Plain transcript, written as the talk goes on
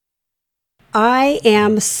I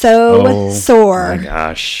am so sore. Oh my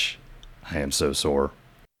gosh. I am so sore.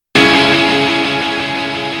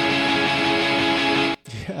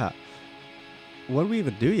 Yeah. What did we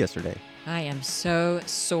even do yesterday? I am so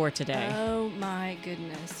sore today. Oh my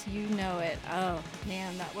goodness, you know it. Oh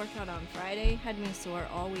man, that workout on Friday had me sore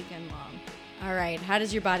all weekend long. All right, how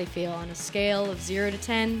does your body feel on a scale of 0 to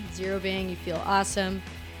 10? 0 being you feel awesome,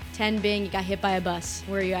 10 being you got hit by a bus.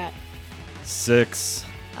 Where are you at? 6.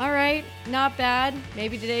 All right, not bad.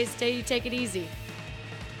 Maybe today's the day you take it easy.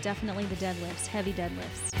 Definitely the deadlifts, heavy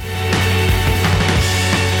deadlifts.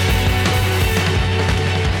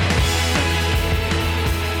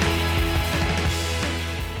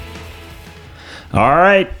 All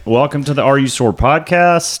right. Welcome to the Are You Sore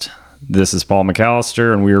podcast. This is Paul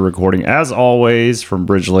McAllister, and we are recording, as always, from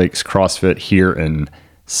Bridge Lakes CrossFit here in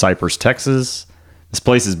Cypress, Texas. This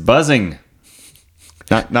place is buzzing.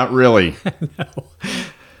 Not really. No.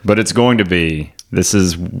 But it's going to be. This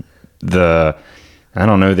is the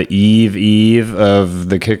eve of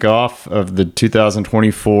the kickoff of the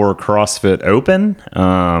 2024 CrossFit Open.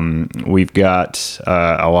 We've got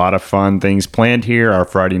a lot of fun things planned here. Our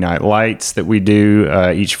Friday night lights that we do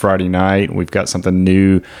each Friday night. We've got something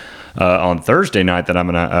new on Thursday night that I'm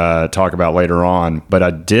going to talk about later on. But I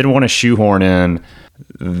did want to shoehorn in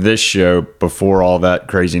this show before all that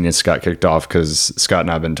craziness got kicked off, because Scott and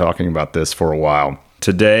I have been talking about this for a while.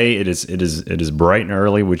 Today it is bright and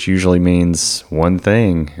early, which usually means one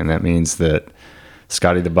thing, and that means that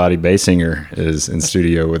Scotty the Body Basinger is in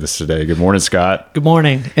studio with us today. Good morning, Scott. Good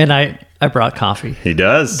morning. And I brought coffee. He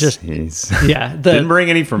does. Didn't bring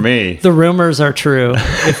any for me. The rumors are true.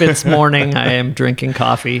 If it's morning, I am drinking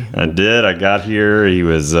coffee. I did. I got here. He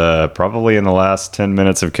was probably in the last 10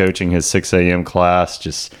 minutes of coaching his 6 a.m. class,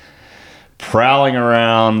 just prowling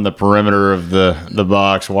around the perimeter of the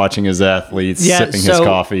box, watching his athletes, sipping his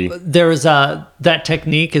coffee. There was that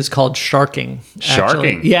technique is called sharking. Actually.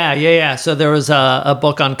 Sharking? Yeah. So there was a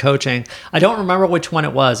book on coaching. I don't remember which one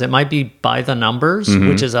it was. It might be By the Numbers,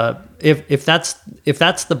 which is if that's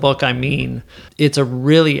the book I mean, it's a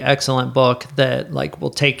really excellent book that will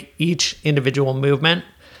take each individual movement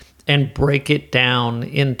and break it down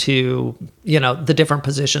into, the different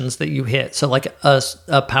positions that you hit. So like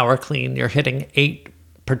a power clean, you're hitting 8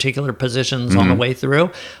 particular positions on the way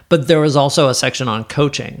through. But there was also a section on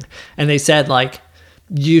coaching. And they said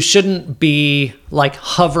you shouldn't be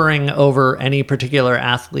hovering over any particular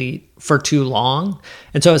athlete for too long.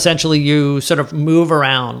 And so essentially you sort of move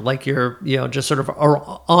around you're, just sort of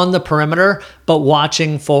on the perimeter, but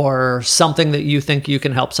watching for something that you think you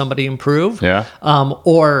can help somebody improve. Yeah.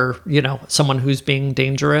 Or, someone who's being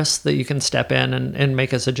dangerous that you can step in and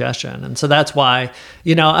make a suggestion. And so that's why,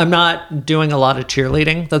 I'm not doing a lot of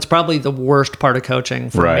cheerleading. That's probably the worst part of coaching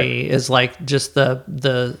for me is just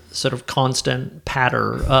the sort of constant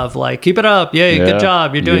patter of keep it up. Yay, good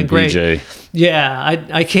job. You're doing great. BJ. Yeah,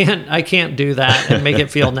 I can't do that and make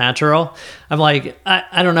it feel natural. I'm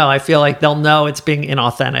I don't know. I feel like they'll know it's being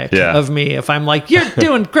inauthentic of me if I'm you're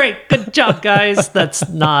doing great, good job, guys. That's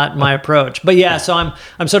not my approach. But yeah, so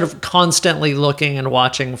I'm sort of constantly looking and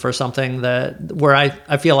watching for something where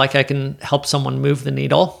I feel like I can help someone move the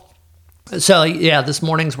needle. So yeah, this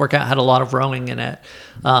morning's workout had a lot of rowing in it.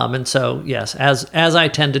 And so yes, as I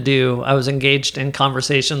tend to do, I was engaged in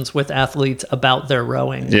conversations with athletes about their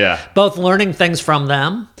rowing. Yeah. Both learning things from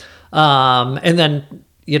them, and then,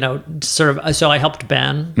 so I helped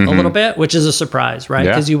Ben a little bit, which is a surprise, right?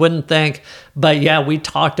 Because you wouldn't think, but yeah, we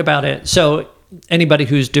talked about it. So anybody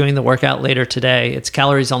who's doing the workout later today, it's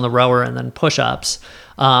calories on the rower and then push-ups.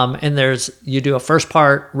 And you do a first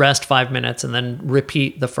part, rest 5 minutes, and then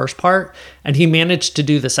repeat the first part. And he managed to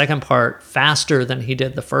do the second part faster than he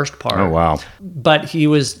did the first part. Oh, wow. But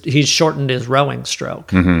he's shortened his rowing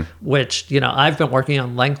stroke, which, I've been working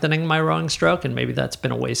on lengthening my rowing stroke, and maybe that's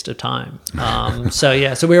been a waste of time.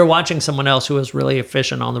 So we were watching someone else who was really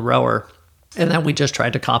efficient on the rower. And then we just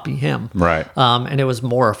tried to copy him. Right. And it was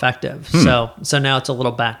more effective. So now it's a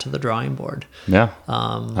little back to the drawing board. Yeah.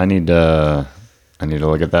 I need to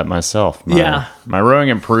look at that myself. My rowing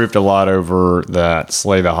improved a lot over that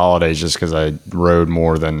Slay the Holidays, just because I rowed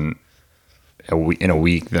more than in a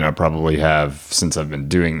week than I probably have since I've been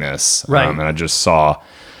doing this. Right. And I just saw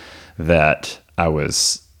that by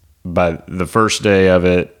the first day of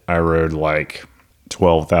it, I rowed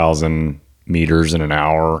 12,000 meters in an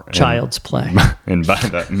hour. Child's play. And by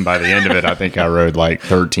the end of it, I think I rode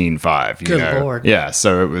 13.5. Good Lord. Yeah.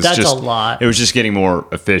 So that's a lot. It was just getting more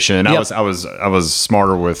efficient. Yep. I was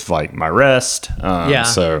smarter with my rest.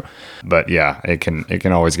 So, but yeah, it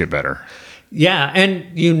can always get better. Yeah, and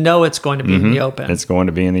you know it's going to be in the open. It's going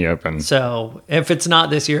to be in the open. So if it's not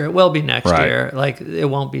this year, it will be next Right. year. Like it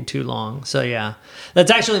won't be too long. So yeah,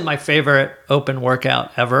 that's actually my favorite open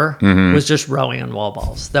workout ever. Was just rowing and wall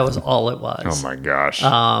balls. That was all it was. Oh my gosh.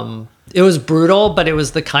 It was brutal, but it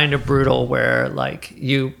was the kind of brutal where like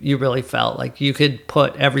you really felt like you could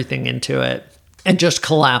put everything into it and just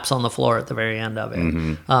collapse on the floor at the very end of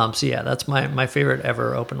it. So yeah, that's my favorite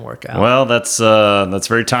ever open workout. Well, that's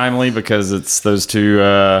very timely because it's those two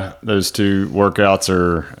workouts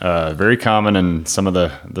are very common in some of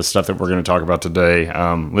the stuff that we're going to talk about today.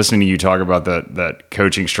 Listening to you talk about that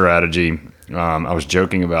coaching strategy, I was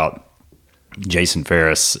joking about Jason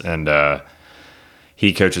Ferris, and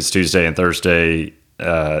he coaches Tuesday and Thursday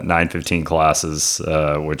 9:15 classes,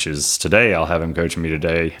 which is today. I'll have him coaching me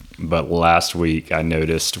today. But last week I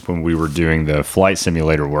noticed when we were doing the flight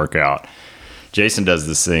simulator workout, Jason does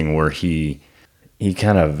this thing where he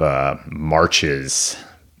kind of marches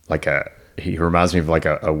like he reminds me of like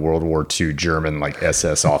a World War II German like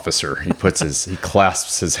SS officer. He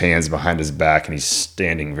clasps his hands behind his back and he's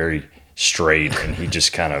standing very straight, and he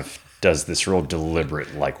just kind of does this real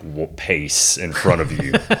deliberate like pace in front of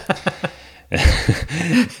you.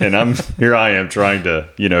 And I am trying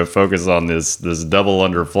to, focus on this double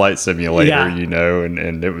under flight simulator,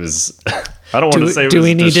 and it was, I don't want to say it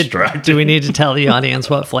was distracting. Do we need to tell the audience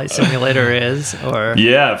what flight simulator is? Or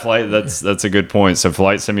yeah, that's a good point. So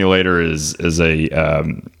flight simulator is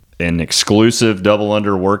an exclusive double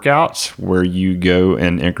under workout where you go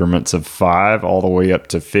in increments of 5 all the way up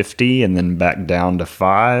to 50 and then back down to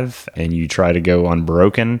 5, and you try to go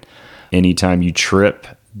unbroken. Anytime you trip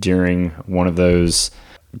during one of those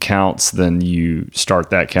counts, then you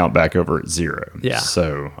start that count back over at 0. Yeah.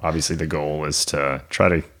 So obviously the goal is to try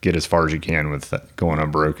to get as far as you can with that going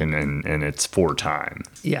unbroken, and it's 4 times.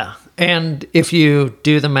 Yeah. And if you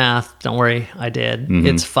do the math, don't worry, I did.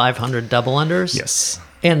 It's 500 double unders. Yes.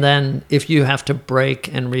 And then if you have to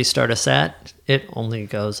break and restart a set, it only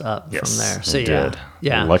goes up Yes, from there. So it yeah. did.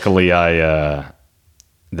 Yeah. Luckily,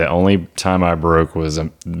 the only time I broke was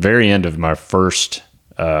the very end of my first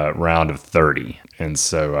round of 30, and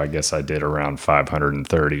so I guess I did around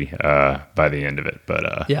 530 by the end of it.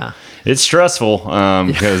 But yeah, it's stressful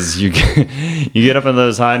because you get up in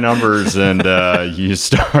those high numbers and you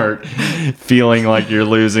start feeling like you're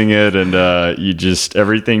losing it, and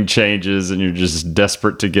everything changes, and you're just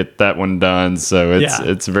desperate to get that one done. So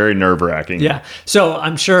it's very nerve-wracking. Yeah. So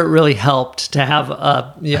I'm sure it really helped to have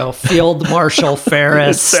a Field Marshal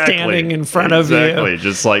Ferris standing in front of you. Exactly.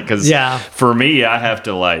 Just like, because for me, I have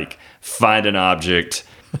to like find an object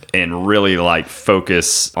and really like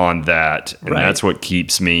focus on that, and that's what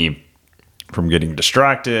keeps me from getting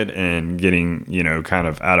distracted and getting kind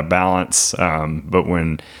of out of balance. But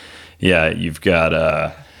when you've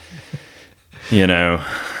got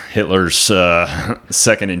Hitler's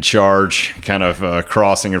second in charge kind of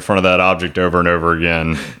crossing in front of that object over and over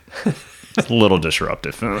again, it's a little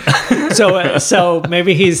disruptive. So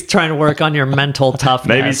maybe he's trying to work on your mental toughness.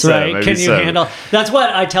 Maybe so, right? maybe Can you handle? That's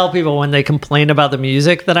what I tell people when they complain about the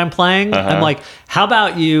music that I'm playing. I'm like, how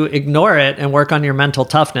about you ignore it and work on your mental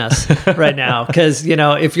toughness right now? Because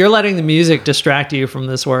if you're letting the music distract you from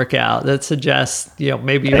this workout, that suggests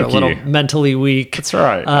maybe you're a little mentally weak. That's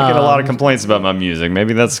right. I get a lot of complaints about my music.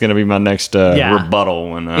 Maybe that's going to be my next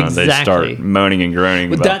rebuttal when they start moaning and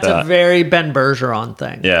groaning about that. That's a very Ben Bergeron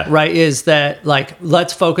thing. Yeah. Right? Is that like,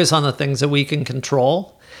 let's focus on the things that we can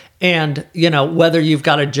control. And, whether you've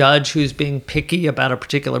got a judge who's being picky about a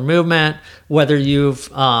particular movement, whether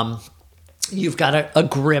you've got a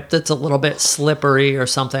grip that's a little bit slippery or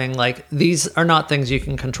something, like these are not things you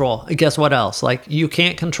can control. And guess what else? Like you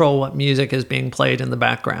can't control what music is being played in the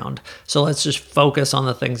background. So let's just focus on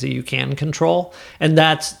the things that you can control. And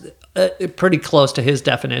that's pretty close to his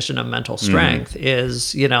definition of mental strength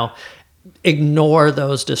is, ignore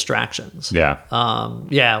those distractions. So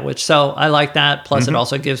I like that. Plus it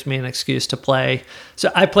also gives me an excuse to play.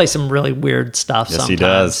 So I play some really weird stuff sometimes. He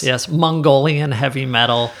does. Yes, Mongolian heavy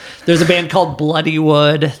metal. There's a band called Bloody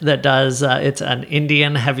Wood that does, it's an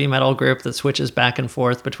Indian heavy metal group that switches back and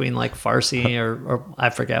forth between like Farsi or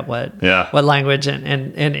I forget what language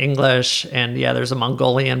and English. And there's a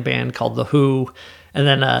Mongolian band called The Who. And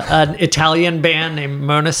then an Italian band named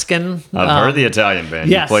Måneskin. I've heard the Italian band.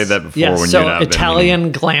 Yes, you played that before when so you're not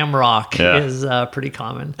Italian glam rock is pretty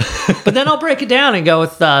common. But then I'll break it down and go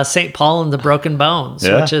with St. Paul and the Broken Bones,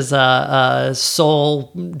 which is a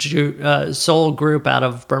soul group out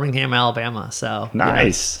of Birmingham, Alabama. So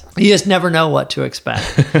nice. You just never know what to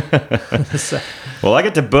expect. Well, I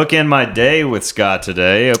get to bookend my day with Scott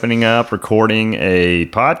today, opening up, recording a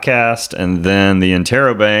podcast, and then the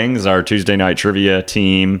Interrobangs, our Tuesday night trivia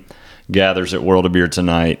team, gathers at World of Beer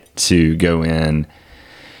tonight to go in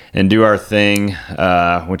and do our thing,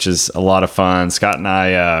 which is a lot of fun. Scott and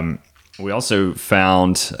I, we also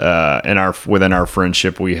found within our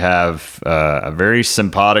friendship, we have a very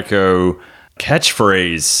simpatico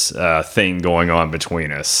catchphrase thing going on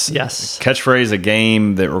between us. Yes. Catchphrase, a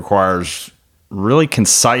game that requires really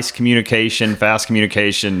concise communication, fast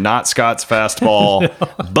communication, not Scott's fastball,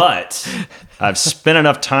 but I've spent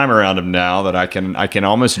enough time around him now that I can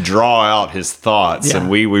almost draw out his thoughts. Yeah. And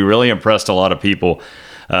we really impressed a lot of people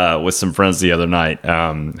with some friends the other night,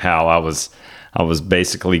 how I was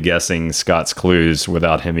basically guessing Scott's clues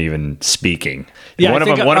without him even speaking. Yeah, one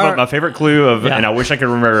of them, my favorite clue and I wish I could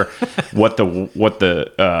remember what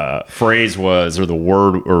the phrase was, or the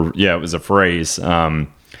word, or it was a phrase.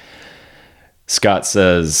 Scott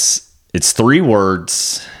says it's 3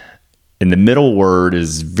 words, and the middle word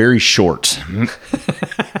is very short.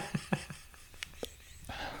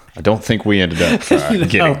 I don't think we ended up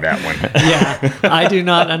getting that one. Yeah, I do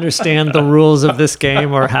not understand the rules of this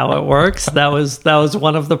game or how it works. That was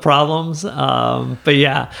one of the problems. But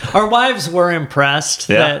yeah, our wives were impressed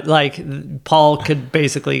that like Paul could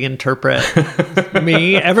basically interpret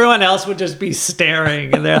me. Everyone else would just be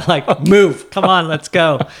staring, and they're like, "Move, come on, let's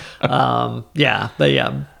go."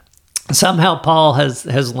 Somehow Paul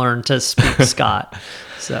has learned to speak Scott.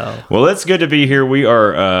 So well, it's good to be here. We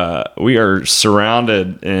are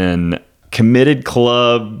surrounded in committed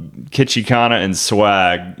club, Kitschikana, and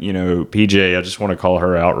swag. You know, PJ, I just want to call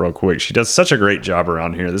her out real quick. She does such a great job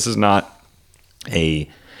around here. This is not a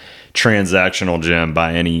transactional gym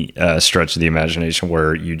by any stretch of the imagination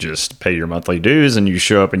where you just pay your monthly dues and you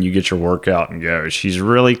show up and you get your workout and go. She's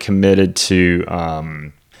really committed to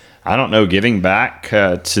giving back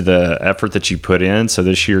to the effort that you put in. So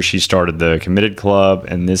this year she started the Committed Club,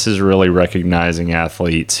 and this is really recognizing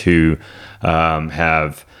athletes who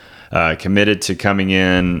have committed to coming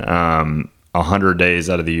in 100 days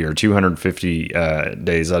out of the year, 250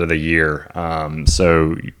 days out of the year.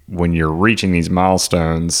 So when you're reaching these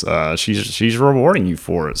milestones, she's rewarding you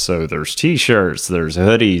for it. So there's T-shirts, there's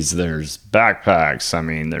hoodies, there's backpacks. I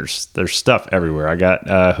mean, there's stuff everywhere. I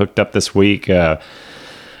got hooked up this week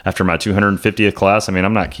after my 250th class. I mean,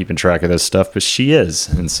 I'm not keeping track of this stuff, but she is.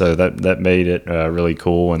 And so that made it really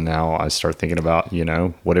cool. And now I start thinking about,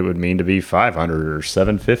 what it would mean to be 500 or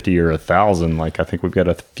 750 or 1,000. Like, I think we've got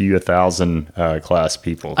a few 1,000 class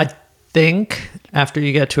people. I think after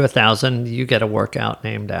you get to 1,000, you get a workout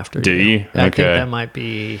named after you. Do you? I think that might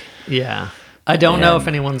be, I don't know if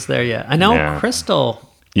anyone's there yet. I know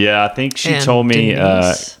Crystal. Yeah, I think she told me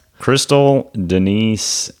Crystal,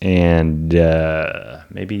 Denise, and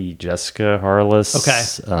maybe Jessica Harless. Okay,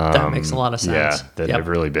 that makes a lot of sense. Yeah, that have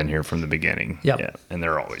really been here from the beginning. Yep. Yeah, and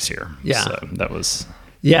they're always here. Yeah. So that was...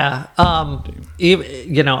 Yeah.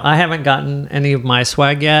 I haven't gotten any of my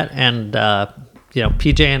swag yet, and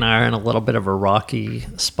PJ and I are in a little bit of a rocky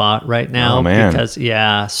spot right now. Oh, man. Because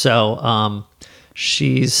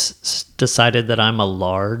she's decided that I'm a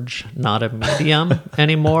large, not a medium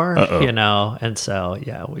anymore. And so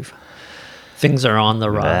things are on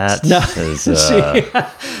the rocks.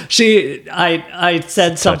 I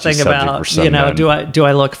said something about, do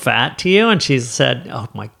I look fat to you? And she said, "Oh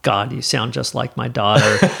my God, you sound just like my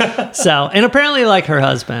daughter." And apparently like her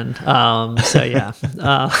husband.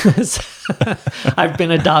 I've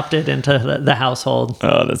been adopted into the household.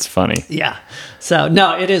 Oh, that's funny. Yeah. So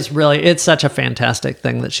no, it's such a fantastic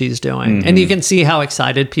thing that she's doing. Mm-hmm. And you can see how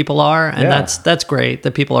excited people are. And that's great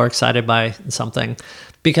that people are excited by something.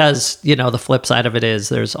 Because, the flip side of it is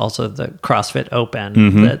there's also the CrossFit Open.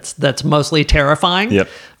 Mm-hmm. That's mostly terrifying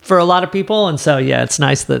for a lot of people. And so, it's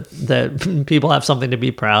nice that people have something to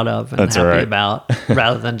be proud of and happy about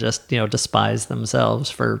rather than just, despise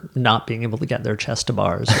themselves for not being able to get their chest to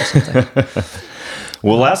bars or something.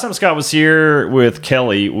 Well, last time Scott was here with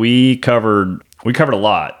Kelly, we covered a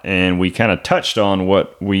lot, and we kind of touched on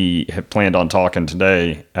what we had planned on talking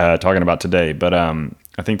about today. But I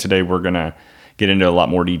think today we're going to get into a lot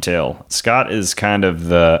more detail. Scott is kind of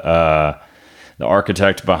the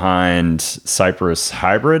architect behind Cypress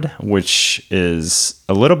Hybrid, which is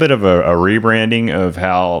a little bit of a rebranding of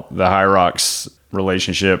how the High Rocks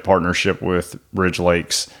partnership with Ridge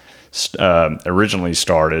Lakes originally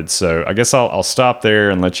started. So I guess I'll stop there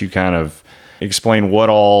and let you kind of explain what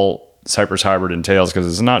all Cypress hybrid entails, because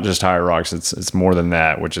it's not just high rocks, it's more than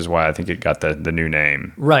that, which is why I think it got the new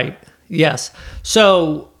name. Right. Yes.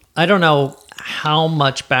 So I don't know how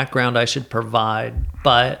much background I should provide,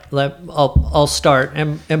 but I'll start,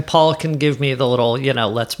 and Paul can give me the little,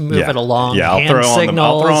 let's move it along. Yeah, I'll throw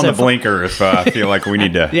on the blinker if I feel like we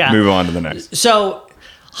need to move on to the next. So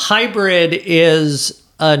hybrid is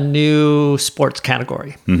a new sports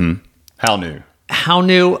category. Mm-hmm. How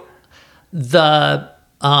new?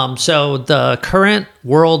 So the current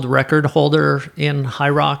world record holder in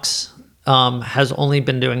high rocks has only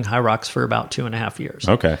been doing high rocks for about 2.5 years.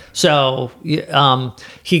 Okay. So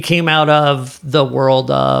he came out of the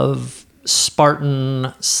world of Spartan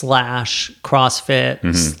 / CrossFit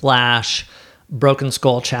 / Broken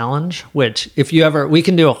Skull Challenge, which we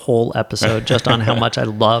can do a whole episode just on how much I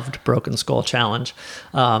loved Broken Skull Challenge.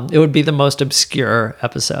 It would be the most obscure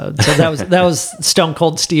episode. So that was Stone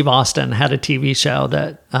Cold Steve Austin had a TV show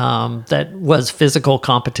that was physical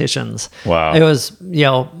competitions. Wow. It was,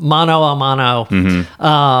 mano a mano.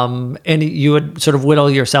 Mm-hmm. And you would sort of whittle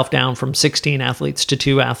yourself down from 16 athletes to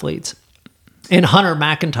 2 athletes. And Hunter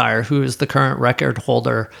McIntyre, who is the current record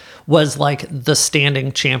holder, was like the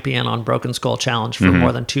standing champion on Broken Skull Challenge for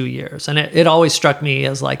more than 2 years. And it always struck me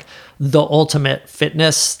as like the ultimate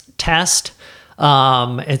fitness test.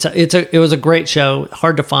 It was a great show,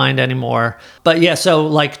 hard to find anymore. But yeah, so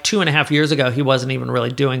like 2.5 years ago, he wasn't even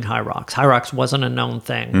really doing high rocks. High rocks wasn't a known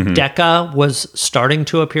thing. Deca was starting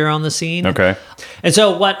to appear on the scene. Okay. And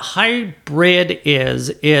so what hybrid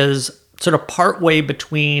is sort of partway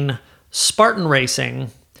between Spartan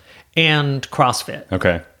racing and CrossFit.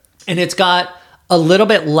 Okay. And it's got a little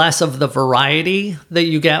bit less of the variety that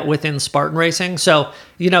you get within Spartan racing. So,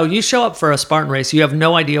 you show up for a Spartan race, you have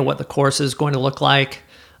no idea what the course is going to look like,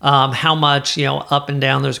 how much, up and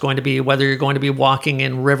down there's going to be, whether you're going to be walking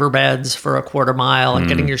in riverbeds for a quarter mile and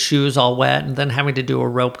getting your shoes all wet and then having to do a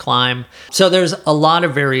rope climb. So there's a lot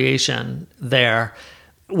of variation there.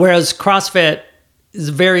 Whereas CrossFit is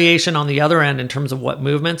variation on the other end in terms of what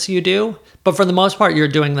movements you do. But for the most part, you're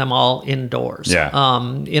doing them all indoors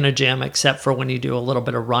in a gym, except for when you do a little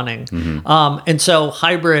bit of running. And so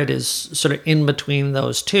hybrid is sort of in between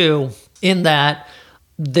those two in that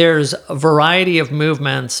there's a variety of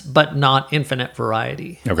movements, but not infinite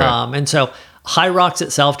variety. Okay. And so high rocks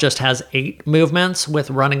itself just has 8 movements with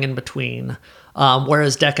running in between.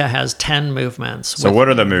 Whereas Deca has 10 movements. So what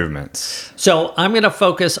are the movements? So I'm going to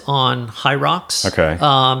focus on high rocks. Okay.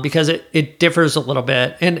 Because it differs a little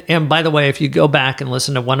bit. And by the way, if you go back and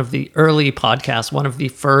listen to one of the early podcasts, one of the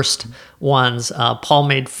first ones, Paul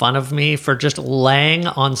made fun of me for just laying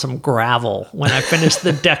on some gravel when I finished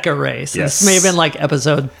the Deca race. Yes. This may have been like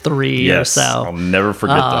episode 3 or so. I'll never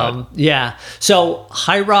forget that. Yeah. So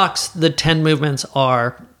high rocks, the 10 movements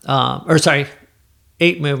are,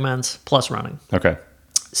 8 movements plus running. Okay.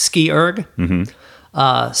 Ski erg,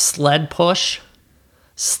 sled push,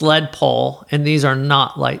 sled pull, and these are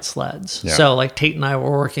not light sleds. Yeah. So like Tate and I were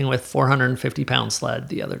working with 450-pound sled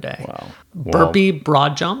the other day. Wow. Burpee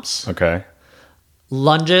broad jumps. Okay.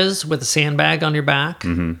 Lunges with a sandbag on your back.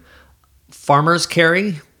 Farmer's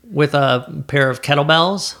carry with a pair of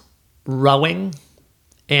kettlebells. Rowing,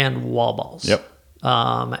 and wall balls. Yep.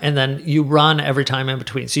 And then you run every time in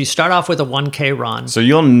between. So you start off with a 1K run. So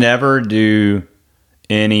you'll never do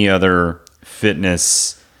any other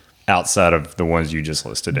fitness outside of the ones you just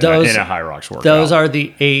listed in a high rocks workout. Those are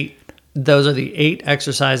the 8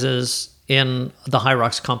 exercises in the high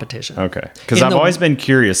rocks competition. Okay. Because I've always been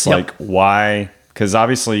curious, like why? Because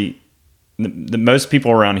obviously, the most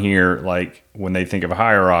people around here, like when they think of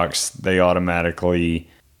high rocks, they automatically,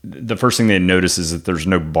 the first thing they notice is that there's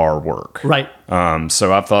no bar work. Right.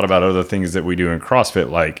 So I've thought about other things that we do in CrossFit,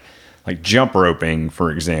 like jump roping,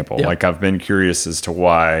 for example. Yep. Like I've been curious as to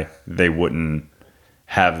why they wouldn't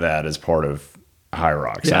have that as part of high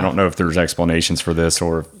rocks. Yeah. I don't know if there's explanations for this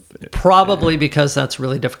or probably because that's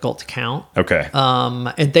really difficult to count. Okay.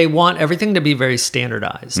 And they want everything to be very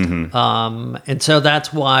standardized. And so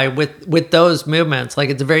that's why with those movements, like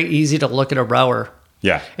it's very easy to look at a rower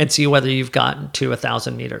and see whether you've gotten to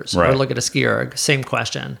 1,000 meters. Right. Or look at a skier, same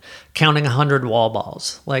question. Counting 100 wall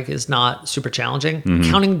balls is not super challenging.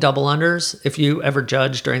 Counting double unders, if you ever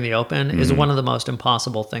judge during the open, is one of the most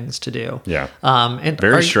impossible things to do. Yeah. And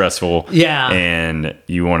very stressful. Yeah. And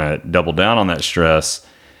you want to double down on that stress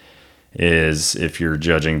is if you're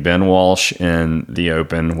judging Ben Walsh in the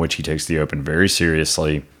open, which he takes the open very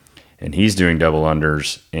seriously, and he's doing double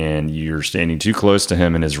unders, and you're standing too close to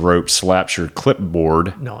him, and his rope slaps your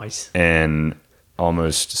clipboard. Nice. And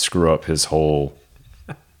almost screw up his whole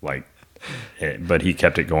But he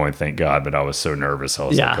kept it going, thank God. But I was so nervous. I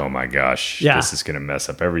was like, oh my gosh, this is going to mess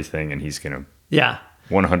up everything. And he's going to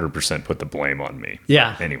 100% put the blame on me.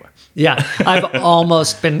 Yeah. But anyway. Yeah. I've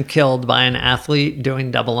almost been killed by an athlete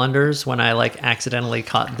doing double unders when I like accidentally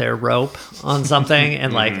caught their rope on something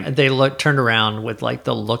and like they turned around with like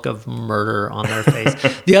the look of murder on their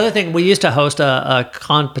face. The other thing, we used to host a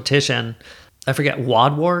competition. I forget,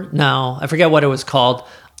 Wad War? No, I forget what it was called.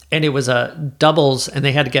 And it was a doubles, and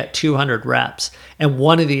they had to get 200 reps. And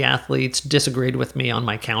one of the athletes disagreed with me on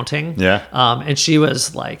my counting. Yeah. And she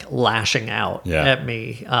was like lashing out at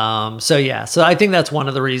me. So I think that's one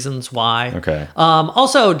of the reasons why. Okay.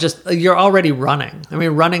 Also, just you're already running. I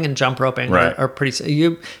mean, running and jump roping are pretty.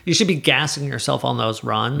 You should be gassing yourself on those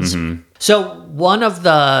runs. Mm-hmm. So one of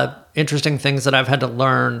the interesting things that I've had to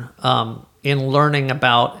learn in learning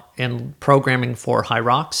about and programming for High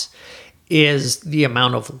Rocks is the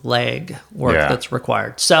amount of leg work that's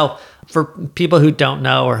required. So for people who don't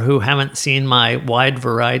know or who haven't seen my wide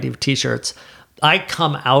variety of t-shirts, I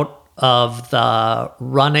come out of the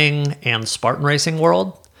running and Spartan racing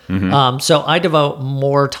world. Mm-hmm. So I devote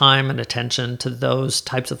more time and attention to those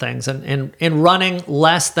types of things and running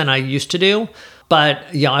less than I used to do. But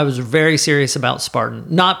I was very serious about Spartan,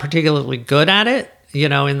 not particularly good at it,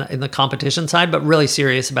 in the competition side, but really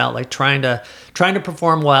serious about like trying to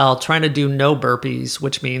perform well, trying to do no burpees,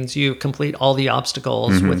 which means you complete all the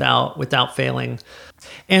obstacles without failing.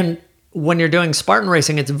 And when you're doing Spartan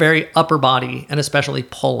racing, it's very upper body and especially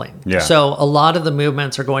pulling. Yeah. So a lot of the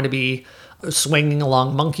movements are going to be swinging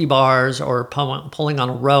along monkey bars or pulling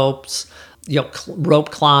on ropes,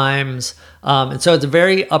 rope climbs. And so it's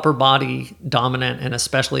very upper body dominant, and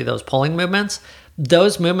especially those pulling movements.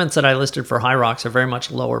 Those movements that I listed for High Rocks are very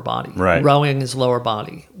much lower body. Right. Rowing is lower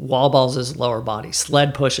body. Wall balls is lower body.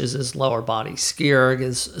 Sled pushes is lower body. Ski erg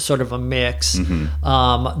is sort of a mix.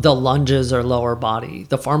 Mm-hmm. The lunges are lower body.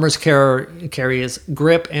 The farmer's carry is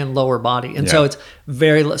grip and lower body. And so it's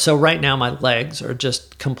so right now my legs are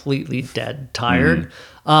just completely dead tired.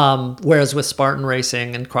 Mm-hmm. Whereas with Spartan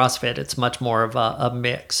racing and CrossFit, it's much more of a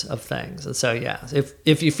mix of things. And so,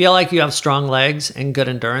 if you feel like you have strong legs and good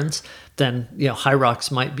endurance, then High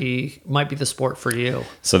Rocks might be the sport for you.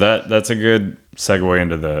 So that's a good segue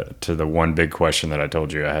into the one big question that I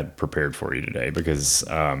told you I had prepared for you today, because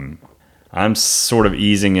I'm sort of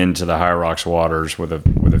easing into the High Rocks waters with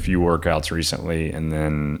a few workouts recently, and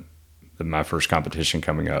then my first competition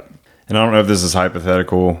coming up. And I don't know if this is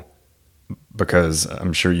hypothetical, because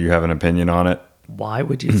I'm sure you have an opinion on it. Why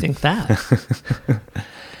would you think that?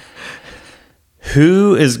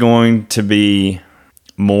 Who is going to be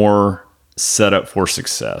more set up for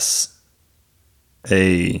success?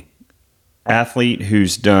 A athlete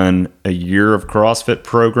who's done a year of CrossFit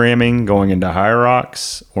programming going into High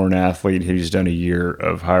Rocks, or an athlete who's done a year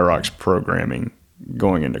of High Rocks programming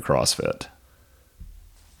going into CrossFit?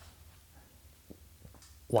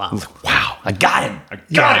 Wow. I got him.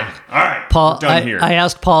 All right. Paul, I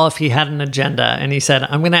asked Paul if he had an agenda, and he said,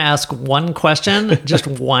 I'm going to ask one question, just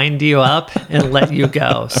wind you up and let you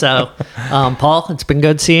go. So, Paul, it's been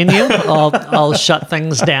good seeing you. I'll shut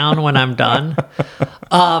things down when I'm done.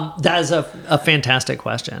 That is a fantastic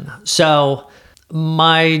question. So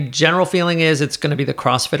my general feeling is it's going to be the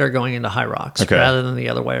CrossFitter going into High Rocks rather than the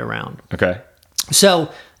other way around. Okay. So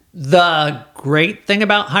the great thing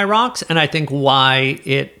about High Rocks, and I think why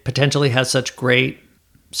it potentially has such great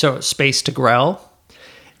space to grow,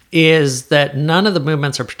 is that none of the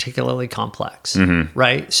movements are particularly complex,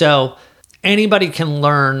 right? So anybody can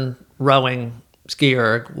learn rowing, ski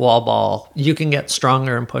erg, wall ball. You can get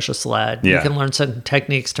stronger and push a sled. Yeah. You can learn some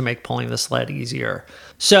techniques to make pulling the sled easier.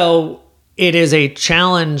 So it is a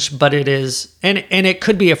challenge, but it is, and it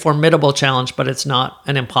could be a formidable challenge, but it's not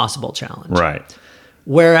an impossible challenge. Right.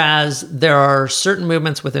 Whereas there are certain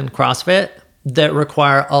movements within CrossFit that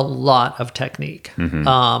require a lot of technique.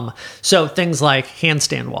 Mm-hmm. So things like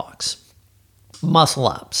handstand walks, muscle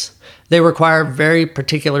ups, they require a very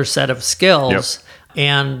particular set of skills,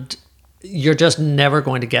 and you're just never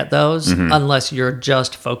going to get those unless you're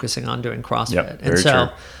just focusing on doing CrossFit. Yep, and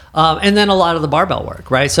so, and then a lot of the barbell work,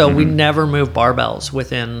 right? So we never move barbells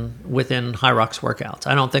within High Rocks workouts.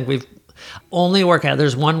 I don't think we've only workout.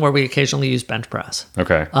 There's one where we occasionally use bench press.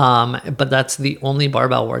 Okay. But that's the only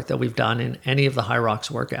barbell work that we've done in any of the High Rocks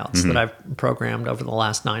workouts that I've programmed over the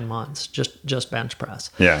last 9 months. Just bench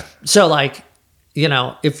press. Yeah. So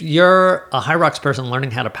if you're a High Rocks person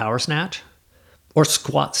learning how to power snatch or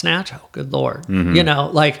squat snatch, oh good Lord,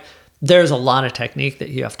 there's a lot of technique that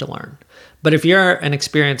you have to learn. But if you're an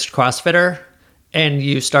experienced CrossFitter and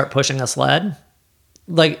you start pushing a sled,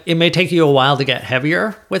 it may take you a while to get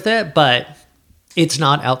heavier with it, but it's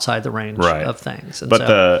not outside the range Right. of things. And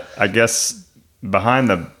But I guess behind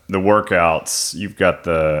the workouts, you've got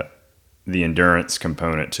the endurance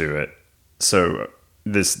component to it. So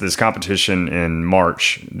this competition in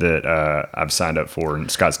March that I've signed up for, and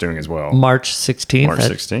Scott's doing as well. March 16th March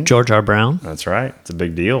at 16th. George R. Brown. That's right. It's a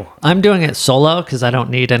big deal. I'm doing it solo because I don't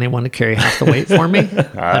need anyone to carry half the weight for me.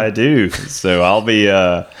 I do. So I'll be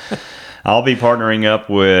partnering up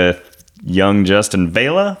with young Justin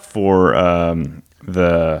Vela for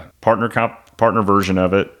the partner version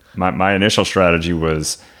of it. My initial strategy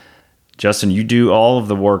was, Justin, you do all of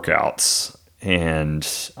the workouts, and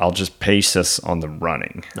I'll just pace us on the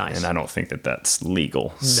running. Nice. And I don't think that that's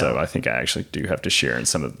legal. No. So I think I actually do have to share in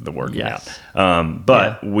some of the working Yes. out.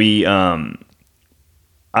 But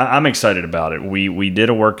I'm excited about it. We did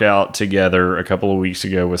a workout together a couple of weeks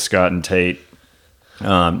ago with Scott and Tate.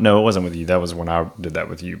 No, it wasn't with you. That was when I did that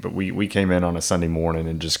with you. But we came in on a Sunday morning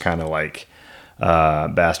and just kind of like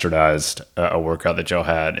bastardized a workout that y'all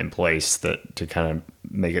had in place to kind of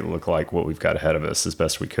make it look like what we've got ahead of us as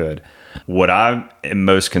best we could. What I am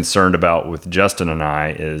most concerned about with Justin and I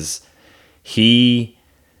is he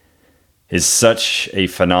is such a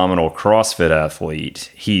phenomenal CrossFit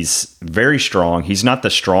athlete. He's very strong. He's not the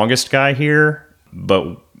strongest guy here,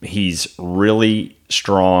 but he's really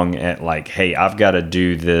strong at like, hey, I've got to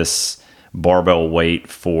do this barbell weight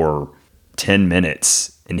for 10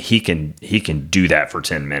 minutes. And he can do that for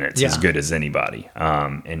 10 minutes as good as anybody.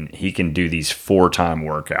 And he can do these 4-time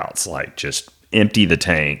workouts, like just empty the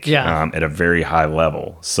tank at a very high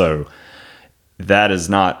level. So that is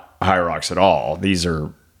not high rocks at all. These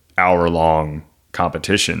are hour-long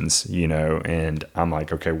competitions, and I'm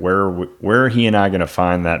like, okay, where are he and I going to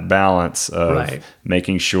find that balance of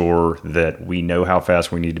making sure that we know how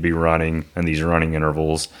fast we need to be running in these running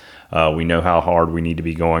intervals. We know how hard we need to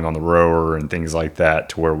be going on the rower and things like that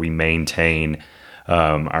to where we maintain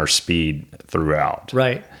our speed throughout.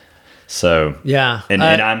 Right. So, and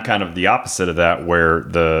and I'm kind of the opposite of that, where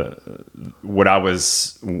when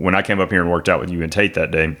I came up here and worked out with you and Tate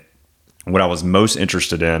that day, what I was most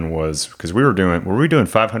interested in was, because were we doing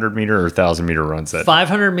 500 meter or 1,000 meter runs that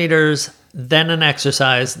 500 meters, then an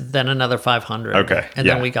exercise, then another 500. Okay. And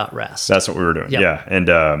then we got rest. That's what we were doing. Yep. Yeah.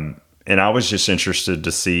 And I was just interested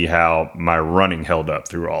to see how my running held up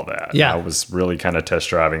through all that. Yeah. I was really kind of test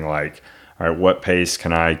driving, like, all right, what pace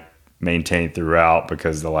can I maintain throughout?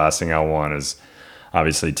 Because the last thing I want is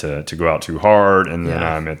obviously to go out too hard, and then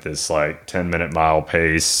I'm at this like 10-minute mile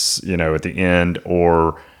pace, at the end,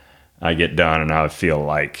 or I get done and I feel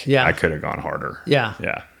like I could have gone harder. Yeah.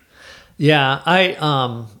 Yeah. Yeah.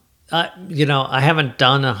 I haven't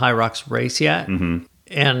done a High Rocks race yet,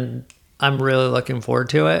 and I'm really looking forward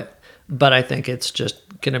to it. But I think it's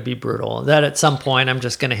just going to be brutal. That at some point I'm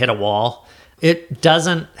just going to hit a wall. It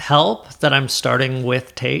doesn't help that I'm starting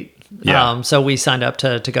with Tate. Yeah. So we signed up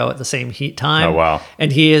to go at the same heat time. Oh, wow. And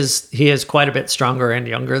he is quite a bit stronger and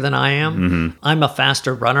younger than I am. I'm a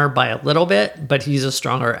faster runner by a little bit, but he's a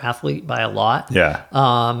stronger athlete by a lot. Yeah.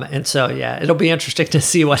 And so, it'll be interesting to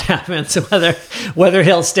see what happens, whether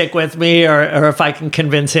he'll stick with me or if I can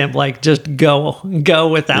convince him, like, just go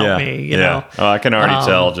without me, you know? Oh, I can already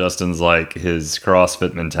tell Justin's like, his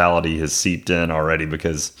CrossFit mentality has seeped in already,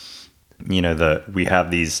 because, we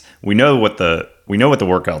know what the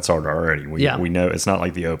workouts are already. We know it's not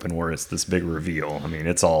like the Open where it's this big reveal. I mean,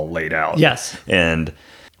 it's all laid out. Yes. And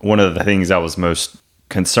one of the things I was most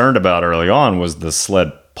concerned about early on was the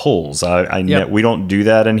sled pulls. We don't do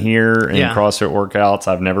that in here in CrossFit workouts.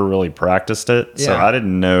 I've never really practiced it. So I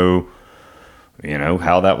didn't know,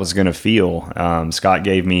 how that was going to feel. Scott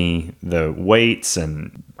gave me the weights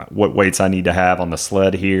and what weights I need to have on the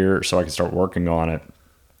sled here so I can start working on it.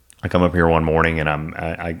 I come up here one morning and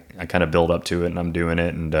I kind of build up to it, and I'm doing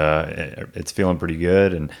it, and it's feeling pretty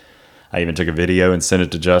good. And I even took a video and sent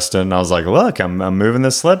it to Justin. I was like, look, I'm moving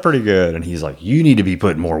this sled pretty good. And he's like, you need to be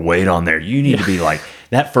putting more weight on there. You need to be like,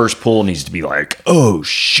 that first pull needs to be like, oh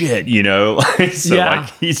shit, like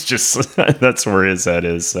he's just, that's where his head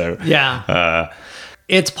is. So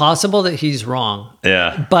it's possible that he's wrong.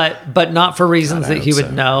 Yeah. But not for reasons that he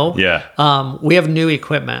would know. Yeah. We have new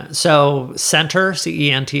equipment. So Center,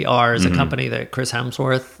 CENTR, is a company that Chris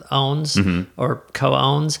Hemsworth owns or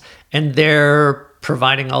co-owns, and they're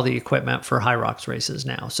providing all the equipment for High Rocks races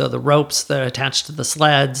now. So the ropes that are attached to the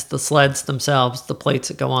sleds themselves, the plates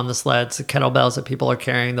that go on the sleds, the kettlebells that people are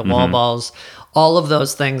carrying, the wall balls, all of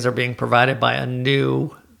those things are being provided by a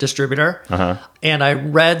new distributor. And I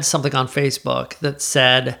read something on Facebook that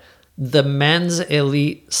said the men's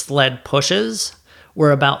elite sled pushes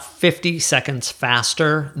were about 50 seconds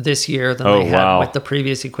faster this year than they had with the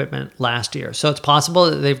previous equipment last year. So it's possible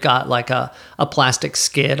that they've got like a plastic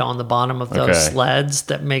skid on the bottom of those sleds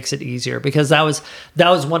that makes it easier, because that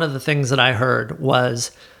was one of the things that I heard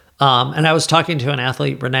was, and I was talking to an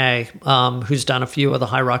athlete, Renee, who's done a few of the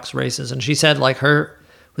High Rocks races, and she said like her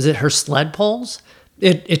sled poles,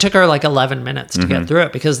 it took her like 11 minutes to get through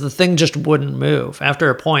it because the thing just wouldn't move after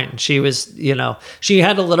a point. And she was, she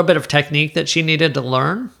had a little bit of technique that she needed to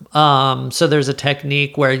learn. So there's a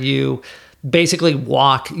technique where you basically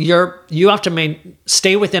walk, you have to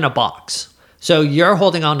stay within a box. So you're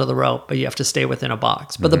holding onto the rope, but you have to stay within a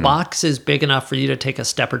box. But the box is big enough for you to take a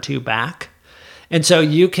step or two back. And so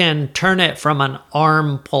you can turn it from an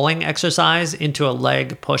arm pulling exercise into a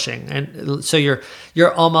leg pushing. And so you're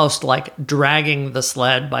almost like dragging the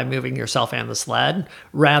sled by moving yourself and the sled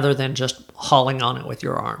rather than just hauling on it with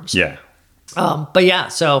your arms. Yeah. But yeah,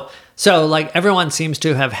 so like everyone seems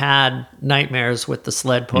to have had nightmares with the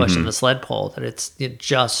sled push and the sled pull, that it's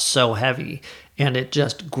just so heavy and it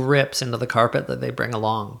just grips into the carpet that they bring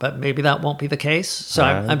along. But maybe that won't be the case. So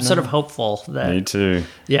I'm sort of hopeful that. Me too.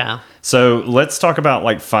 Yeah. So let's talk about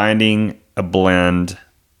like finding a blend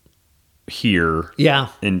here. Yeah.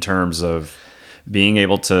 In terms of being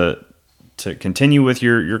able to continue with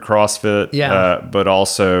your CrossFit. Yeah. But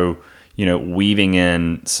also, weaving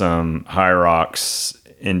in some High Rocks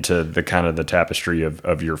into the kind of the tapestry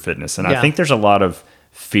of your fitness. And I think there's a lot of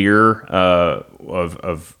fear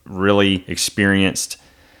of really experienced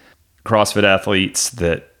CrossFit athletes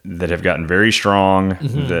that have gotten very strong,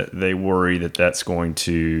 that they worry that that's going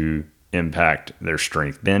to impact their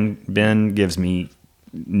strength. Ben gives me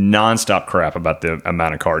nonstop crap about the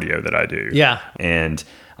amount of cardio that I do. Yeah. And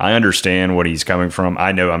I understand what he's coming from.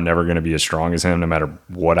 I know I'm never going to be as strong as him no matter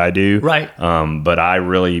what I do. Right. But I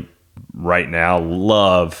really right now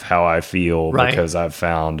love how I feel because I've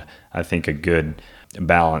found, I think, a good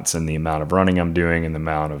balance in the amount of running I'm doing and the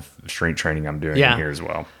amount of strength training I'm doing in here as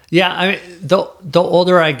well. Yeah, I mean, the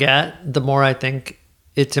older I get, the more I think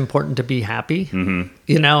it's important to be happy, and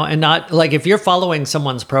not like if you're following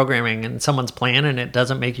someone's programming and someone's plan and it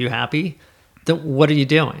doesn't make you happy, then what are you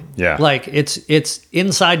doing? Yeah. Like it's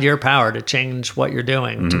inside your power to change what you're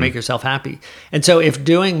doing to make yourself happy. And so if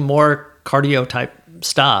doing more cardio type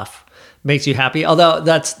stuff makes you happy, although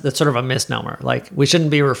that's sort of a misnomer. Like we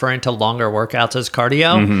shouldn't be referring to longer workouts as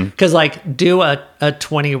cardio, because like do a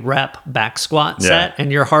 20 rep back squat set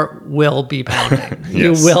and your heart will be pounding.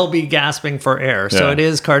 You will be gasping for air. So it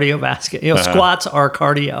is cardiovascular. Squats are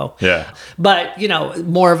cardio. Yeah. But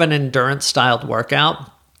more of an endurance styled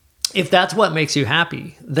workout. If that's what makes you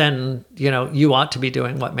happy, then you ought to be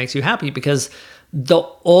doing what makes you happy, because the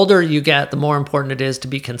older you get, the more important it is to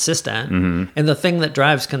be consistent. And the thing that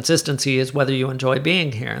drives consistency is whether you enjoy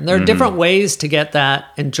being here. And there are different ways to get that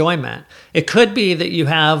enjoyment. It could be that you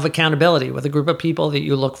have accountability with a group of people that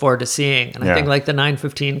you look forward to seeing. And I think like the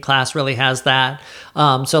 9:15 class really has that.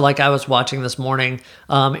 So like I was watching this morning,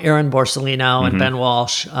 Aaron Borsellino and Ben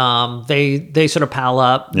Walsh, they sort of pal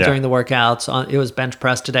up during the workouts. It was bench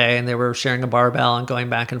press today, and they were sharing a barbell and going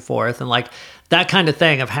back and forth. And like, that kind of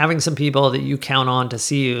thing of having some people that you count on to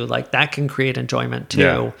see you, like that can create enjoyment too.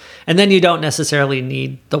 Yeah. And then you don't necessarily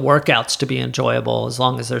need the workouts to be enjoyable as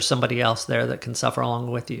long as there's somebody else there that can suffer along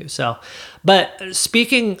with you. So, but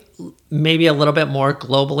speaking maybe a little bit more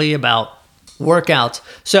globally about workouts.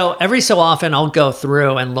 So every so often I'll go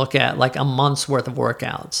through and look at like a month's worth of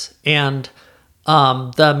workouts, and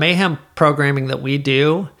the Mayhem programming that we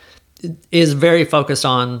do is very focused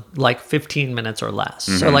on like 15 minutes or less.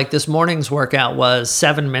 So like this morning's workout was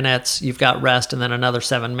 7 minutes, you've got rest and then another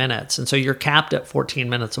 7 minutes. And so you're capped at 14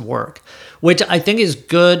 minutes of work, which I think is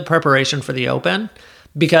good preparation for the open,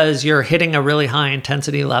 because you're hitting a really high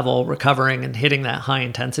intensity level, recovering and hitting that high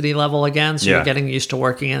intensity level again. So you're getting used to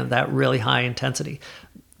working at that really high intensity.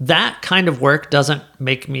 That kind of work doesn't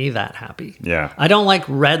make me that happy. Yeah. I don't like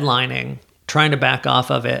redlining, trying to back off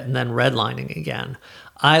of it and then redlining again.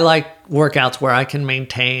 I like workouts where I can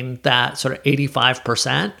maintain that sort of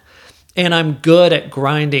 85%, and I'm good at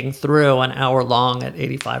grinding through an hour long at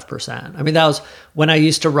 85%. I mean, that was when I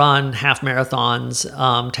used to run half marathons,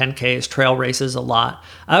 10Ks, trail races a lot.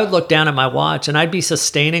 I would look down at my watch and I'd be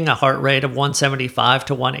sustaining a heart rate of 175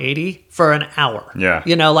 to 180 for an hour. Yeah.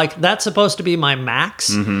 Like that's supposed to be my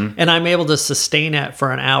max, and I'm able to sustain it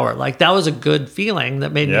for an hour. Like that was a good feeling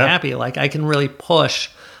that made me happy. Like I can really push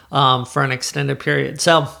for an extended period.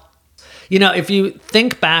 So if you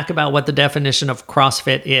think back about what the definition of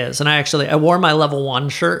CrossFit is, and I wore my level 1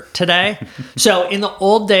 shirt today. So in the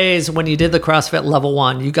old days, when you did the CrossFit level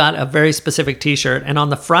 1, you got a very specific t-shirt, and on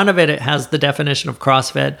the front of it has the definition of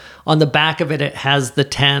CrossFit. On the back of it has the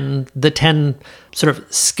 10 sort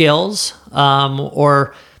of skills,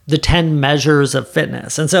 or the 10 measures of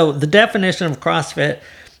fitness. And so the definition of CrossFit,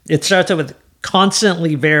 it starts out with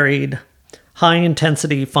constantly varied, high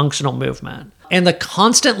intensity functional movement. And the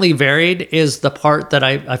constantly varied is the part that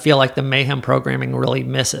I feel like the Mayhem programming really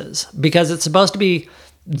misses, because it's supposed to be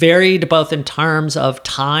varied both in terms of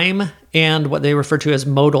time and what they refer to as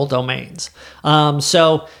modal domains.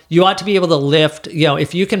 So you ought to be able to lift,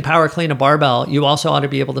 if you can power clean a barbell, you also ought to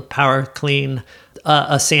be able to power clean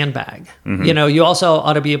a sandbag. You also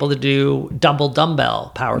ought to be able to do double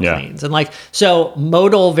dumbbell power cleans. And so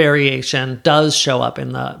modal variation does show up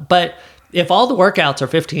but if all the workouts are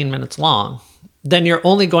 15 minutes long, then you're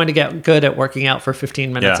only going to get good at working out for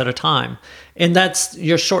 15 minutes at a time. And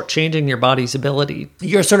you're shortchanging your body's ability.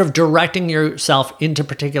 You're sort of directing yourself into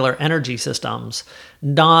particular energy systems,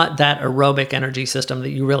 not that aerobic energy system that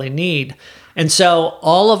you really need. And so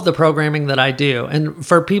all of the programming that I do, and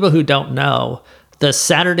for people who don't know, the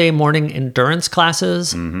Saturday morning endurance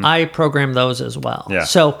classes, I program those as well. Yeah.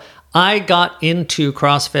 So I got into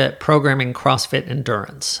CrossFit programming CrossFit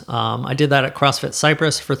endurance. I did that at CrossFit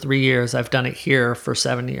Cypress for 3 years. I've done it here for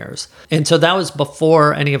 7 years. And so that was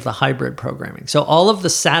before any of the hybrid programming. So all of the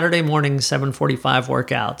Saturday morning 7:45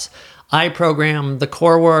 workouts, I program the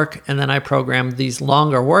core work, and then I program these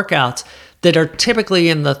longer workouts that are typically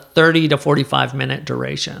in the 30 to 45 minute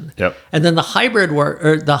duration. Yep. And then the hybrid work,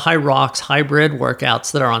 or the High Rocks hybrid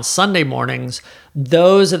workouts that are on Sunday mornings,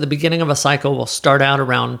 those at the beginning of a cycle will start out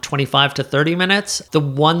around 25 to 30 minutes. The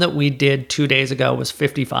one that we did 2 days ago was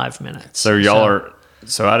 55 minutes. So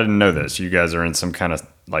so I didn't know this. You guys are in some kind of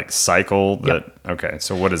cycle okay.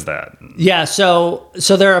 So what is that? Yeah. So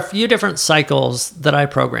there are a few different cycles that I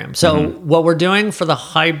program. So what we're doing for the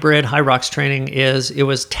hybrid High Rocks training is it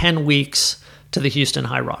was 10 weeks to the Houston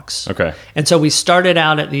High Rocks. Okay. And so we started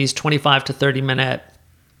out at these 25 to 30 minute,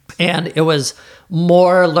 and it was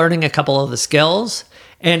more learning a couple of the skills.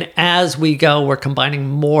 And as we go, we're combining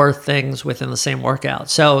more things within the same workout.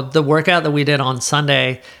 So the workout that we did on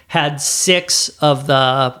Sunday had 6 of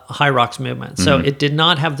the High Rocks movements. So it did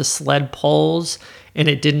not have the sled pulls, and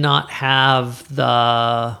it did not have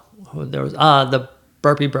the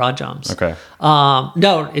burpee broad jumps. Okay.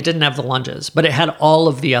 No, it didn't have the lunges, but it had all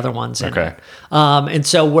of the other ones in it. And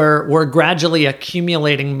so we're gradually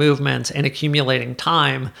accumulating movements and accumulating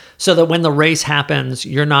time, so that when the race happens,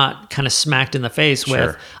 you're not kind of smacked in the face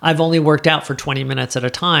with, I've only worked out for 20 minutes at a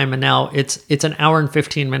time, and now it's an hour and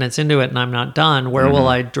 15 minutes into it, and I'm not done. Where will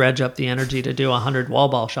I dredge up the energy to do 100 wall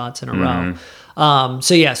ball shots in a row?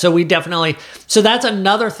 So that's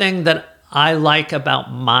another thing that I like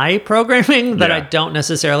about my programming that I don't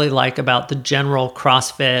necessarily like about the general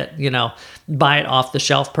CrossFit, buy it off the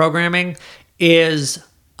shelf programming, is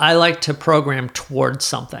I like to program towards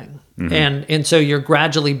something. And so you're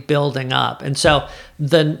gradually building up. And so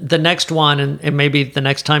the next one, and maybe the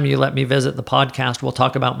next time you let me visit the podcast, we'll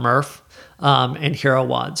talk about Murph and Hero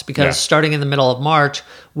WODs, because starting in the middle of March,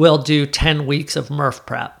 we'll do 10 weeks of Murph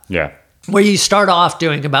prep. Yeah. Where you start off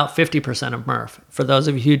doing about 50% of Murph. For those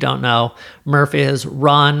of you who don't know, Murph is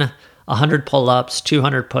run, 100 pull-ups,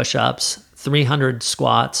 200 push-ups, 300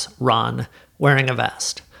 squats, run, wearing a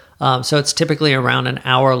vest. So it's typically around an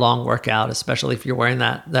hour-long workout, especially if you're wearing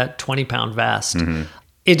that 20-pound vest.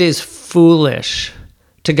 It is foolish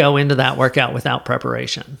to go into that workout without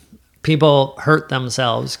preparation. People hurt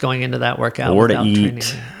themselves going into that workout or to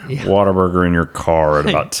eat Whataburger in your car at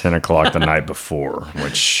about 10 o'clock the night before,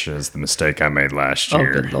 which is the mistake I made last year.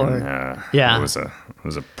 Oh, good Lord. It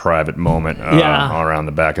was a private moment around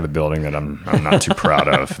the back of the building that I'm not too proud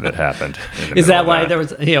of that happened. Is that why there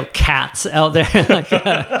was cats out there, like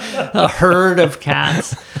a herd of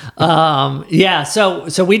cats?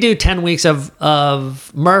 So we do 10 weeks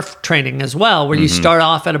of Murph training as well, where you start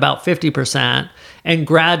off at about 50% and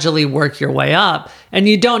gradually work your way up. And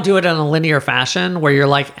you don't do it in a linear fashion where you're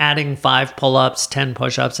adding 5 pull-ups, 10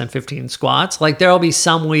 push-ups, and 15 squats. There will be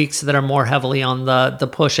some weeks that are more heavily on the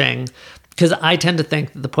pushing, because I tend to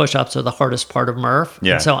think that the push-ups are the hardest part of Murph.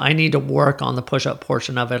 Yeah. And so I need to work on the push-up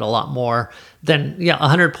portion of it a lot more than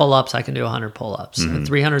 100 pull-ups, I can do 100 pull-ups. And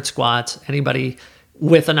 300 squats, anybody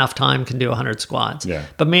with enough time can do 100 squats. Yeah.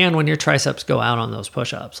 But man, when your triceps go out on those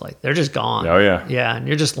push-ups, they're just gone. Oh yeah. Yeah, and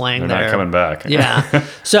you're just laying there. They're not coming back. Yeah.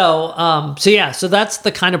 So that's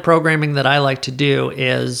the kind of programming that I like to do,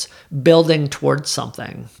 is building towards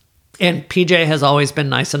something. And PJ has always been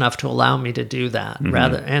nice enough to allow me to do that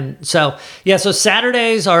so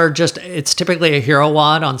Saturdays are it's typically a hero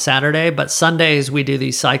WOD on Saturday, but Sundays we do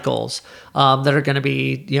these cycles that are going to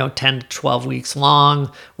be, 10 to 12 weeks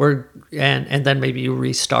long. And then maybe you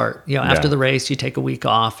restart, after the race, you take a week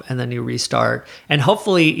off and then you restart. And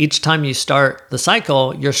hopefully each time you start the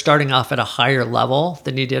cycle, you're starting off at a higher level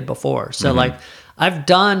than you did before. So like I've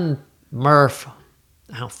done Murph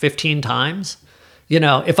 15 times.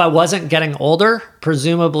 If I wasn't getting older,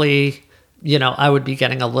 presumably, I would be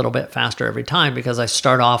getting a little bit faster every time because I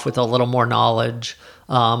start off with a little more knowledge,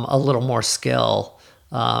 a little more skill,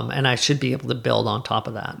 and I should be able to build on top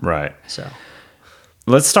of that. Right. So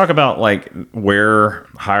let's talk about like where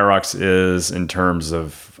High Rocks is in terms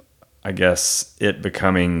of, I guess, it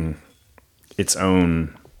becoming its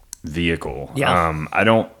own vehicle. Yeah. I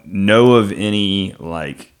don't know of any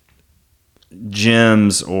like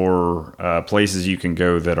gyms or places you can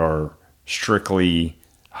go that are strictly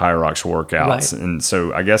High Rocks workouts. Right. And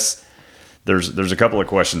so I guess there's a couple of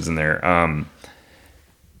questions in there.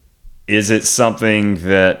 Is it something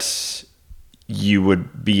that you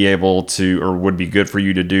would be able to, or would be good for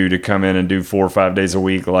you to do, to come in and do 4 or 5 days a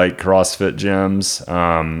week like CrossFit gyms?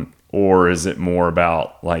 Or is it more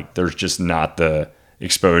about like there's just not the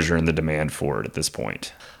exposure and the demand for it at this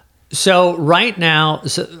point? So right now,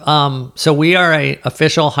 so we are a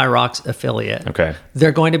official High Rocks affiliate. Okay.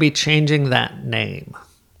 They're going to be changing that name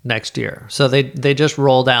next year. So they just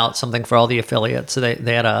rolled out something for all the affiliates. So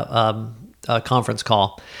they had a conference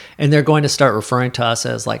call, and they're going to start referring to us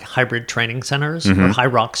as like hybrid training centers or High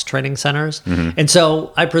Rocks training centers. And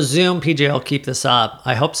so I presume PJ will keep this up.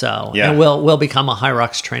 I hope so. Yeah. And we'll become a High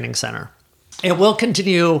Rocks training center. It will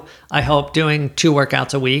continue, I hope, doing 2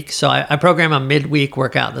 workouts a week. So I program a midweek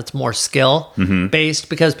workout that's more skill based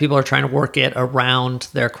because people are trying to work it around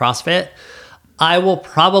their CrossFit. I will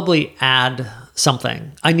probably add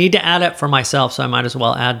something. I need to add it for myself, so I might as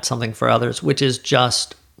well add something for others, which is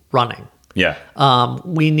just running. Yeah.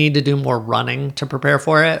 We need to do more running to prepare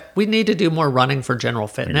for it. We need to do more running for general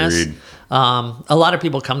fitness. Agreed. A lot of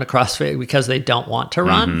people come to CrossFit because they don't want to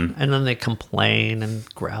run, and then they complain and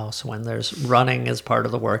grouse when there's running as part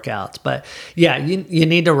of the workouts. But yeah, you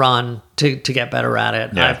need to run to get better at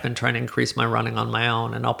it. Yeah. I've been trying to increase my running on my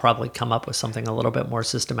own, and I'll probably come up with something a little bit more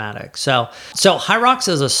systematic. So High Rocks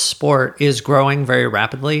as a sport is growing very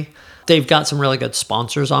rapidly. They've got some really good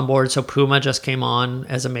sponsors on board. So Puma just came on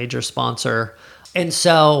as a major sponsor. And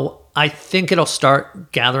so I think it'll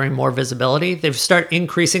start gathering more visibility. They've started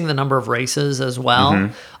increasing the number of races as well.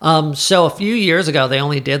 So a few years ago, they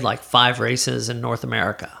only did like 5 races in North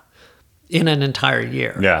America in an entire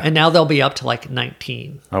year. Yeah. And now they'll be up to like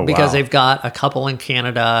 19 because they've got a couple in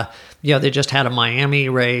Canada. They just had a Miami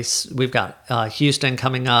race. We've got Houston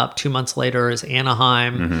coming up. 2 months later is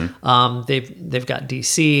Anaheim. They've got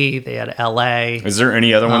DC. They had LA. Is there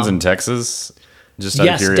any other ones in Texas? Just out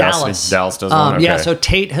of curiosity. Dallas does one? Okay. Yeah, so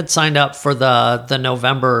Tate had signed up for the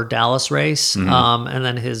November Dallas race, and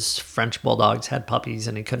then his French Bulldogs had puppies,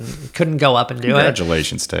 and he couldn't go up and do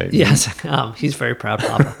Congratulations, Tate. Yes, he's very proud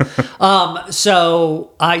papa.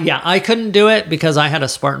 I couldn't do it because I had a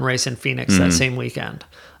Spartan race in Phoenix that same weekend.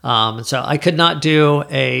 So I could not do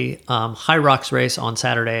a High Rocks race on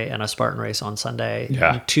Saturday and a Spartan race on Sunday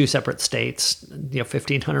in 2 separate states,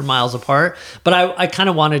 1,500 miles apart. But I kind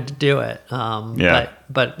of wanted to do it.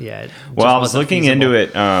 But yeah. Well, I was looking into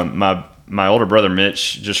it. My older brother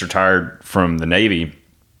Mitch just retired from the Navy,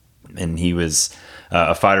 and he was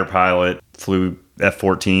a fighter pilot, flew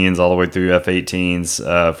F-14s all the way through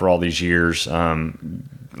F-18s for all these years. A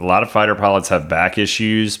lot of fighter pilots have back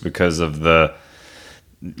issues because of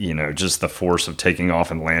just the force of taking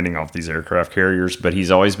off and landing off these aircraft carriers. But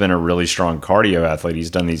he's always been a really strong cardio athlete.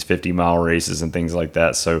 He's done these 50-mile races and things like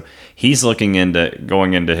that. So he's looking into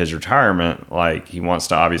going into his retirement. Like, he wants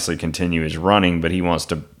to obviously continue his running, but he wants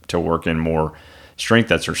to work in more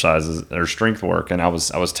strength exercises or strength work. And I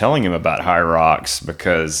was telling him about High Rocks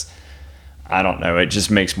because, I don't know, it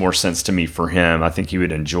just makes more sense to me for him. I think he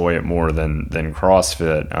would enjoy it more than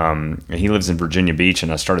CrossFit. He lives in Virginia Beach,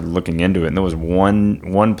 and I started looking into it, and there was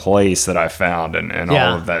one place that I found in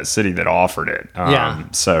all of that city that offered it.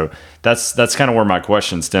 So that's kind of where my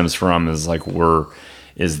question stems from, is like, where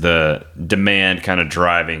is the demand kind of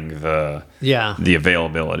driving the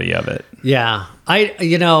availability of it? Yeah.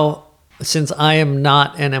 Since I am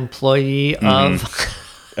not an employee of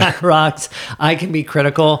Rocks, I can be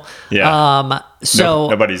critical.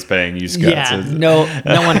 Nobody's paying you, Scott. Yeah, no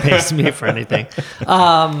one pays me for anything.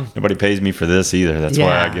 Nobody pays me for this either. That's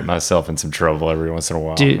why I get myself in some trouble every once in a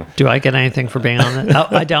while. Do I get anything for being on it? Oh,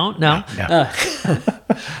 I don't. No.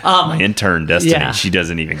 My intern, Destiny, Yeah. she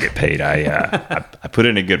doesn't even get paid. I put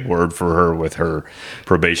in a good word for her with her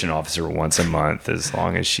probation officer once a month, as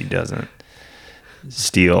long as she doesn't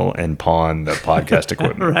steal and pawn the podcast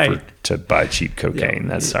equipment Right. to buy cheap cocaine.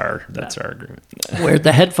 That's our agreement. Where'd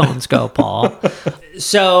the headphones go, Paul?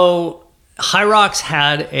 So High Rocks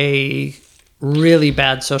had a really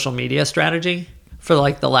bad social media strategy for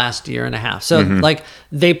like the last year and a half. So like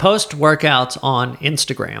they post workouts on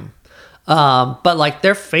Instagram. But like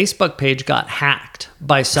their Facebook page got hacked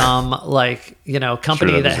by some like,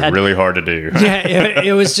 company Sure, that had really hard to do. yeah,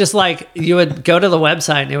 it was just like you would go to the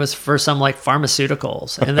website and it was for some like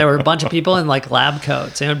pharmaceuticals, and there were a bunch of people in like lab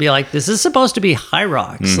coats, and it would be like, this is supposed to be High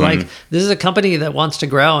Rocks. Like this is a company that wants to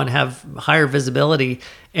grow and have higher visibility,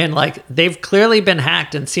 and like they've clearly been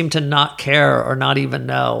hacked and seem to not care or not even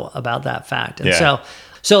know about that fact. And Yeah.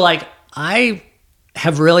 so like I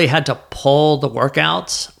have really had to pull the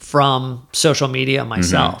workouts from social media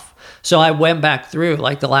myself. So I went back through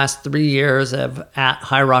like the last 3 years of at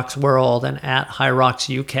High Rocks World and at High Rocks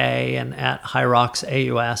UK and at High Rocks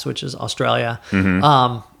AUS, which is Australia.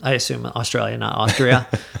 I assume Australia, not Austria.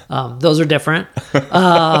 Those are different.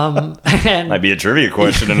 And Might be a trivia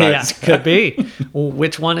question tonight. yeah, could be.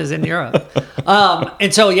 Which one is in Europe?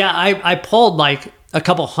 And so, yeah, I pulled like a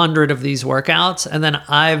couple hundred of these workouts, and then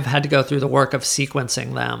I've had to go through the work of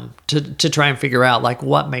sequencing them to try and figure out like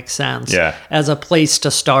what makes sense as a place to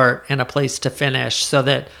start and a place to finish, so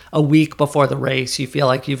that a week before the race, you feel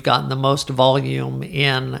like you've gotten the most volume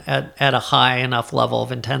in at a high enough level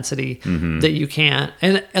of intensity that you can.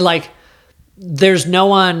 And like, there's no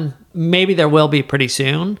one, maybe there will be pretty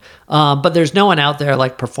soon, but there's no one out there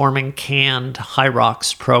like performing canned High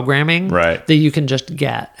Rocks programming Right. that you can just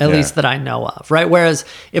get, at least that I know of, right? Whereas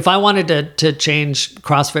if I wanted to change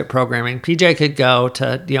CrossFit programming, PJ could go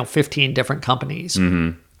to 15 different companies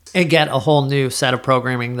and get a whole new set of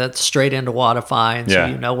programming that's straight into Wodify, and so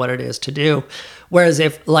you know what it is to do. Whereas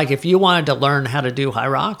if you wanted to learn how to do High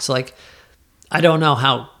Rocks, like I don't know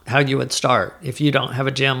how you would start if you don't have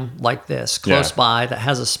a gym like this close by that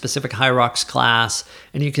has a specific High Rocks class,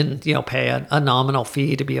 and you can pay a nominal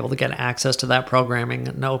fee to be able to get access to that programming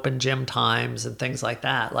and open gym times and things like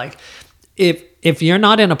that. Like if you're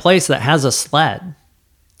not in a place that has a sled,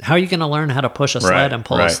 how are you going to learn how to push a sled and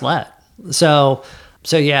pull a sled? So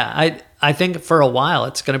yeah, I think for a while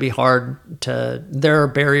it's going to be hard there are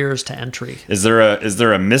barriers to entry. Is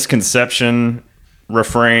there a misconception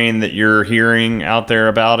refrain that you're hearing out there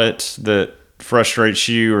about it that frustrates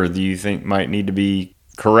you, or do you think might need to be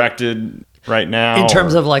corrected right now? In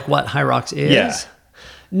terms of like what High Rocks is? Yeah.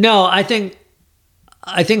 No, I think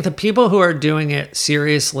the people who are doing it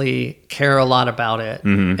seriously care a lot about it.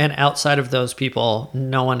 And outside of those people,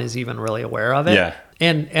 no one is even really aware of it. Yeah.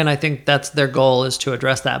 And I think that's their goal, is to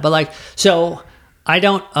address that. But like, so I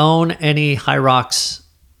don't own any High Rocks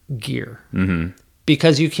gear.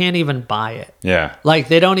 Because you can't even buy it. Yeah. Like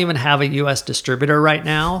they don't even have a US distributor right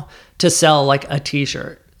now to sell like a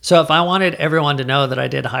t-shirt. So if I wanted everyone to know that I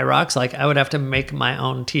did High Rocks, like I would have to make my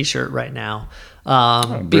own t-shirt right now.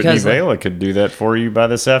 Brittany Because Vela could do that for you by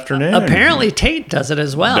this afternoon. apparently Tate does it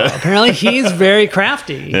as well. Apparently he's very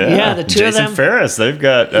crafty. Yeah, the two Jason of them. Ferris, they've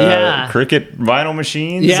got Cricut vinyl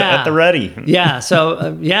machines at the ready. Yeah,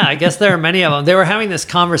 so I guess there are many of them. They were having this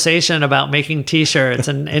conversation about making t-shirts,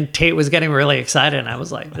 and Tate was getting really excited, and I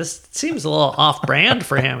was like, this seems a little off-brand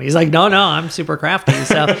for him. He's like, no, I'm super crafty.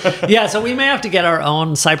 So yeah, so we may have to get our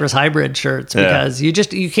own Cypress hybrid shirts, because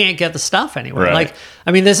you can't get the stuff anywhere. Right. Like,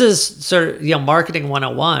 I mean, this is sort of marketing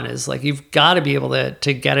 101 is like, you've got to be able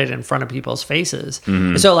to get it in front of people's faces.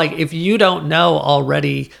 So like, if you don't know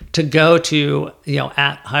already to go to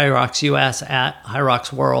at High Rocks US, at High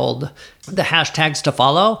Rocks World, the hashtags to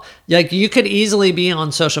follow, like you could easily be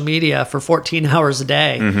on social media for 14 hours a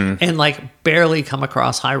day and like barely come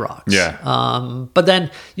across High Rocks. But then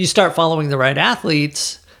you start following the right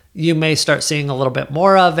athletes, you may start seeing a little bit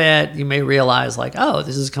more of it. You may realize like, oh,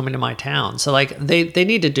 this is coming to my town. So like they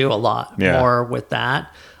need to do a lot more with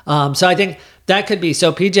that. So I think that could be,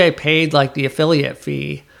 so PJ paid like the affiliate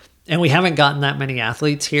fee, and we haven't gotten that many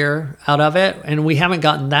athletes here out of it. And we haven't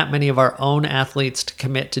gotten that many of our own athletes to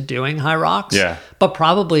commit to doing High Rocks. Yeah. But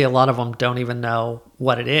probably a lot of them don't even know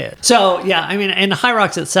what it is. So yeah, I mean, and High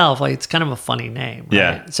Rocks itself, like it's kind of a funny name. Right?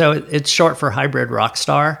 Yeah. So it's short for Hybrid Rock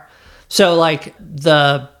Star. So like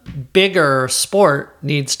the bigger sport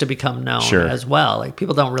needs to become known as well. Like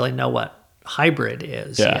people don't really know what hybrid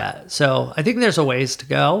is yet. So I think there's a ways to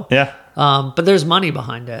go. Yeah. But there's money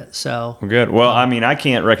behind it. So Good. Well, I mean, I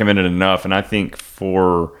can't recommend it enough. And I think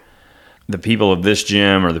for the people of this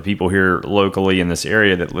gym or the people here locally in this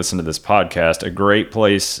area that listen to this podcast, a great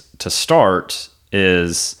place to start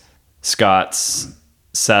is Scott's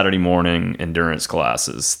Saturday morning endurance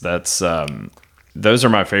classes. That's those are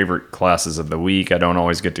my favorite classes of the week. I don't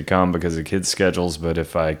always get to come because of kids' schedules, but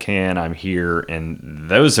if I can, I'm here, and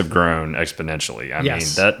those have grown exponentially. I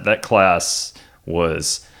mean, that class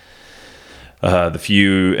was the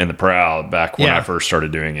few and the proud back when I first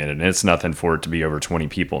started doing it, and it's nothing for it to be over 20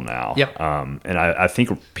 people now. Yep. And I think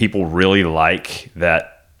people really like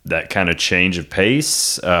that kind of change of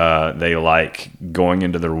pace. They like going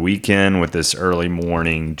into their weekend with this early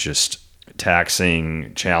morning, just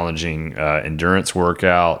taxing, challenging endurance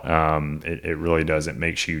workout. It really does. It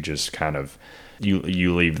makes you just kind of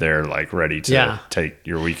you leave there like ready to take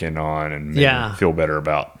your weekend on and maybe feel better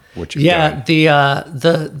about what you've done.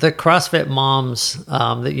 The CrossFit moms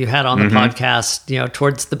that you had on the podcast,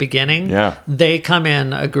 towards the beginning, they come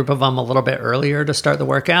in, a group of them, a little bit earlier to start the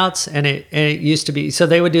workouts, and it used to be, so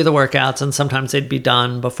they would do the workouts and sometimes they'd be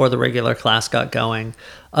done before the regular class got going.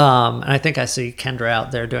 And I think I see Kendra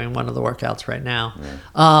out there doing one of the workouts right now.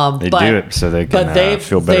 They do it so they can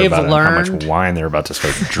feel better about how much wine they're about to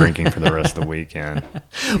start drinking for the rest of the weekend.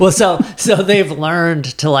 Well, so they've learned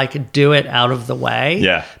to like do it out of the way.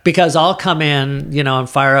 Yeah. Because I'll come in, and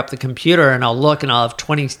fire up the computer and I'll look and I'll have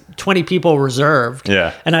 20 people reserved.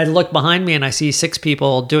 Yeah. And I look behind me and I see 6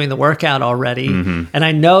 people doing the workout already. And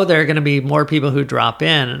I know there are going to be more people who drop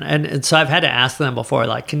in. And so I've had to ask them before,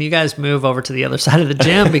 like, can you guys move over to the other side of the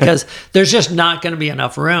gym? Because there's just not going to be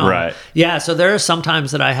enough room. Right. Yeah. So there are some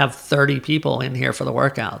times that I have 30 people in here for the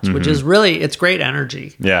workouts, which is it's great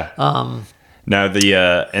energy. Yeah. No,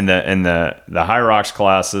 in the High Rocks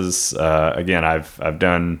classes, again, I've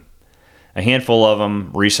done a handful of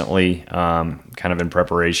them recently, kind of in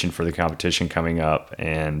preparation for the competition coming up,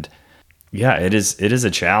 and it is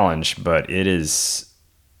a challenge, but it's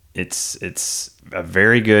a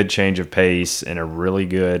very good change of pace and a really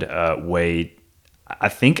good way. I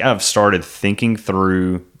think I've started thinking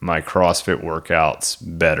through my CrossFit workouts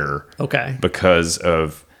better. Okay. Because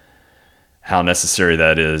of how necessary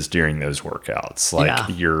that is during those workouts.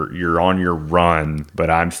 Like you're on your run, but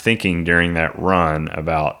I'm thinking during that run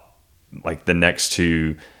about like the next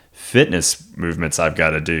 2 fitness movements I've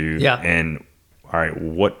got to do. Yeah. And all right,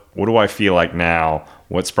 what do I feel like now?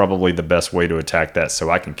 What's probably the best way to attack that so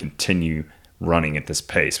I can continue running at this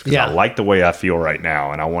pace? Because I like the way I feel right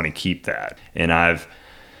now and I want to keep that. And I've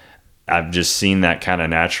just seen that kind of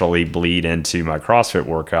naturally bleed into my CrossFit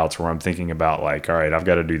workouts where I'm thinking about like, all right, I've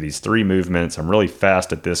got to do these 3 movements. I'm really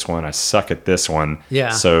fast at this one. I suck at this one. Yeah.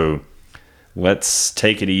 So let's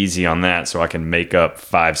take it easy on that so I can make up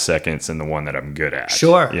 5 seconds in the one that I'm good at.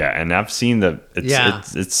 Sure. Yeah. And I've seen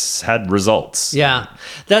it's had results. Yeah.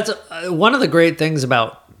 That's one of the great things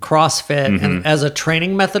about CrossFit and as a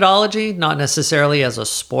training methodology, not necessarily as a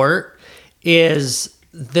sport, is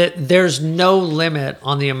that there's no limit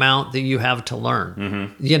on the amount that you have to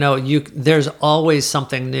learn. There's always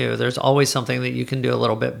something new. There's always something that you can do a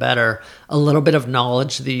little bit better, a little bit of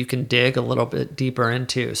knowledge that you can dig a little bit deeper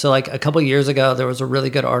into. So like a couple of years ago, there was a really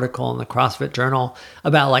good article in the CrossFit Journal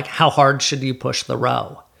about like how hard should you push the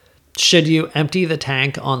row? Should you empty the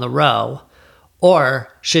tank on the row? Or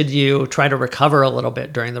should you try to recover a little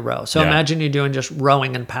bit during the row? So imagine you're doing just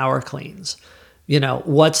rowing and power cleans.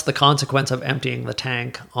 What's the consequence of emptying the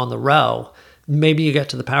tank on the row? Maybe you get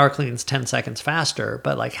to the power cleans 10 seconds faster,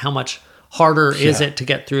 but like how much harder is it to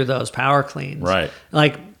get through those power cleans? Right.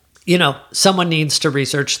 Like, someone needs to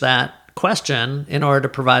research that question in order to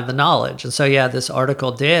provide the knowledge. And so, this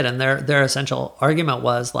article did. And their essential argument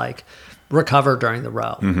was like, recover during the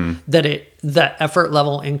row. That the effort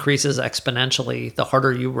level increases exponentially the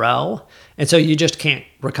harder you row. And so you just can't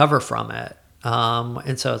recover from it.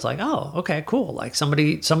 And so it's like, oh, okay, cool. Like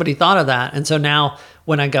somebody thought of that. And so now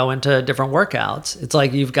when I go into different workouts, it's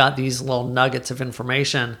like you've got these little nuggets of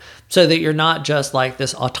information so that you're not just like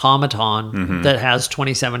this automaton that has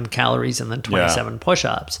 27 calories and then 27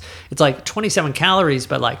 push-ups. It's like 27 calories,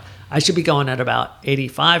 but like I should be going at about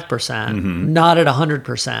 85%, not at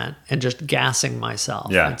 100%, and just gassing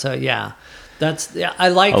myself. Yeah. And so, I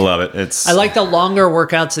love it. I like the longer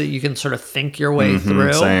workouts that you can sort of think your way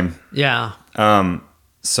through. Same. Yeah.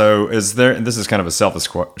 So this is kind of a selfish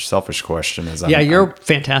question. You're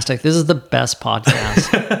fantastic. This is the best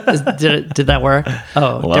podcast. Did that work?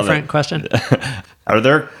 Oh, different question. Are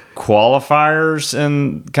there qualifiers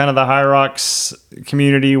in kind of the High Rocks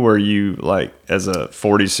community where you like as a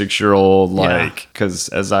 46-year-old, like, because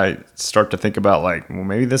as I start to think about like, well,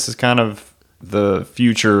 maybe this is kind of the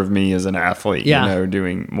future of me as an athlete,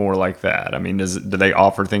 doing more like that. I mean, do they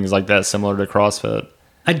offer things like that similar to CrossFit?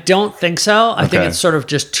 I don't think so. I think it's sort of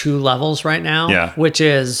just 2 levels right now, which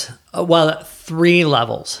is Well, 3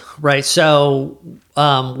 levels, right? So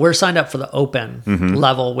we're signed up for the open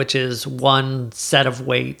level, which is one set of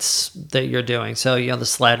weights that you're doing. So, the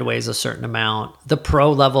sled weighs a certain amount. The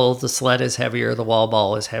pro level, the sled is heavier, the wall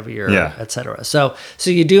ball is heavier, et cetera. So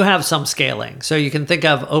you do have some scaling. So you can think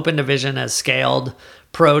of open division as scaled,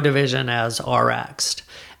 pro division as RX'd.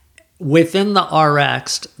 Within the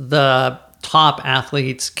RX'd, the top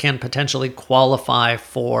athletes can potentially qualify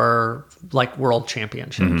for like world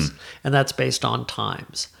championships, and that's based on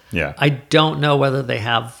times. Yeah. I don't know whether they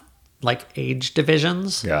have like age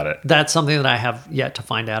divisions. Got it. That's something that I have yet to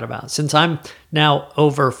find out about. Since I'm now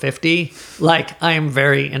over 50, like I am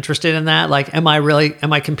very interested in that. Like, am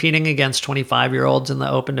I competing against 25-year-olds in the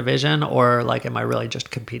open division, or like, am I really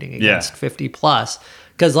just competing against 50 plus?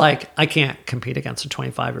 Because like I can't compete against a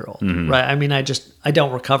 25-year-old, right? I mean, I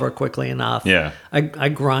don't recover quickly enough. Yeah. I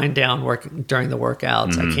grind down during the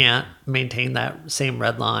workouts. I can't maintain that same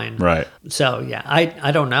red line. Right. So yeah,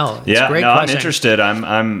 I don't know. It's a great question. I'm interested.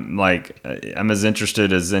 I'm as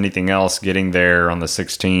interested as anything else getting there on the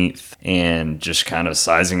 16th and just kind of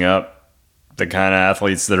sizing up the kind of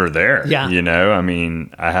athletes that are there. Yeah. I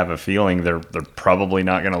mean, I have a feeling they're probably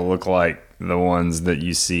not going to look like the ones that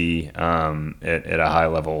you see at a high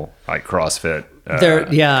level like CrossFit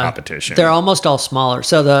competition. They're almost all smaller.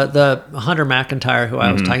 So the Hunter McIntyre, who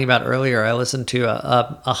I was talking about earlier, I listened to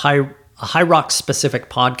a high rock specific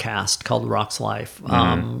podcast called Rock's Life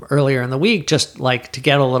earlier in the week, just like to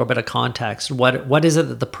get a little bit of context. What is it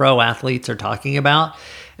that the pro athletes are talking about?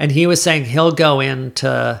 And he was saying he's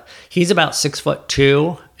about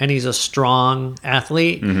 6'2", and he's a strong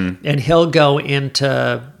athlete, and he'll go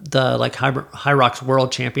into the like High Rocks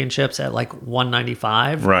World Championships at like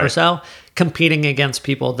 195 or so, competing against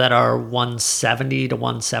people that are 170 to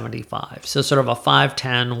 175. So sort of a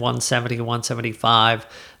 5'10", 170, 175.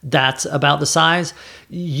 That's about the size.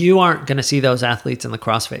 You aren't going to see those athletes in the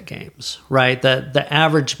CrossFit Games, right? The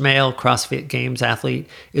average male CrossFit Games athlete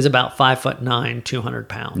is about 5'9", 200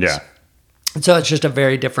 pounds. Yeah. And so it's just a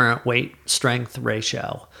very different weight strength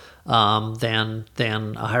ratio than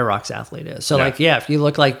a High Rocks athlete is. So if you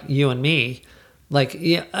look like you and me, like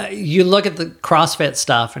you look at the CrossFit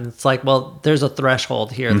stuff and it's like, well, there's a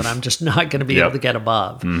threshold here that I'm just not going to be able to get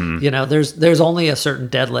above. There's only a certain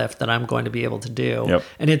deadlift that I'm going to be able to do,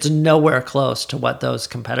 and it's nowhere close to what those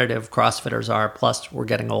competitive CrossFitters are. Plus, we're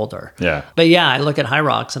getting older. Yeah, but I look at High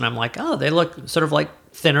Rocks and I'm like, oh, they look sort of like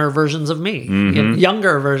thinner versions of me,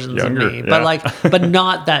 younger versions of me, but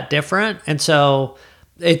not that different. And so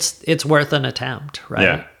it's worth an attempt, right?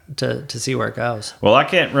 Yeah. To see where it goes. Well, I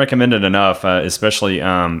can't recommend it enough, especially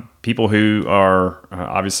people who are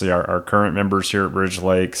obviously our current members here at Bridge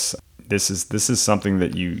Lakes. This is something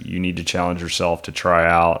that you need to challenge yourself to try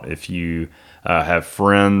out. If you have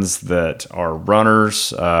friends that are runners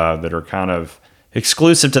that are kind of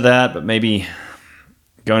exclusive to that, but maybe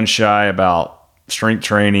gun shy about strength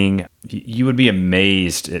training, you would be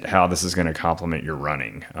amazed at how this is going to complement your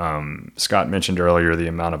running. Scott mentioned earlier the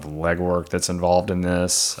amount of leg work that's involved in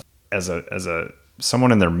this. As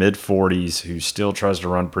someone in their mid 40s who still tries to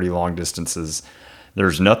run pretty long distances,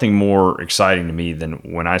 there's nothing more exciting to me than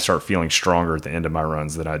when I start feeling stronger at the end of my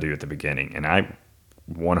runs than I do at the beginning. And I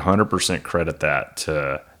 100% credit that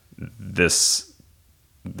to this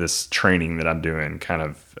training that I'm doing, kind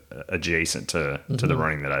of adjacent to the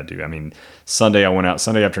running that I do. I mean, Sunday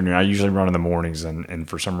afternoon. I usually run in the mornings, and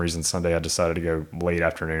for some reason Sunday I decided to go late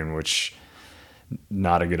afternoon, which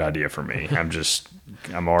not a good idea for me.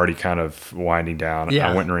 I'm already kind of winding down.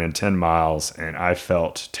 I went and ran 10 miles and I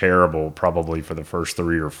felt terrible probably for the first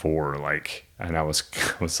 3 or 4, and I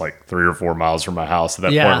was like 3 or 4 miles from my house at that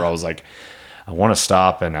point where I was like, I want to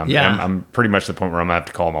stop, and I'm pretty much at the point where I'm going to have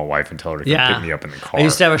to call my wife and tell her to come pick me up in the car. I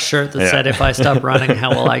used to have a shirt that said, if I stop running, how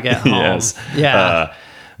will I get home? Yes.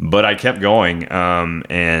 But I kept going,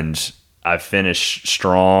 and I finished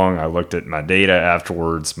strong. I looked at my data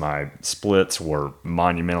afterwards. My splits were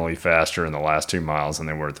monumentally faster in the last 2 miles than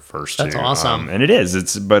they were at the first 2. That's awesome. And it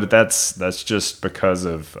is. But that's just because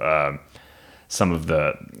of some of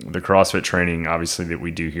the CrossFit training, obviously, that we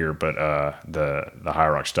do here, but the High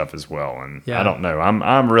Rock stuff as well. And I don't know.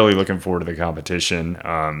 I'm really looking forward to the competition,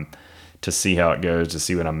 to see how it goes, to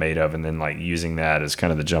see what I'm made of, and then like using that as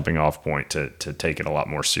kind of the jumping off point to take it a lot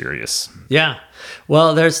more serious. Yeah.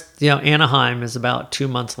 Well, there's, Anaheim is about 2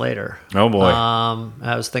 months later. Oh boy.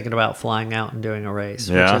 I was thinking about flying out and doing a race,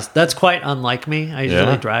 Yeah. that's quite unlike me. I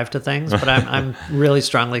usually drive to things, but I'm really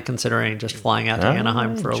strongly considering just flying out to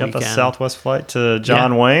Anaheim for a Jump weekend. a Southwest flight to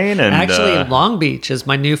John Wayne, and actually, Long Beach is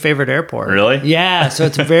my new favorite airport. Really? Yeah. So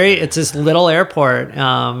it's this little airport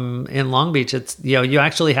in Long Beach. It's you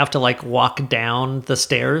actually have to like walk down the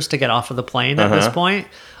stairs to get off of the plane at this point.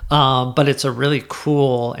 But it's a really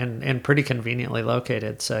cool and pretty conveniently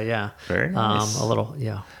located. So yeah, very nice.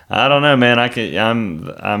 I don't know, man.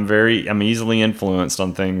 I'm easily influenced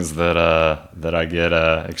on things that I get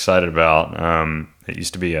excited about. It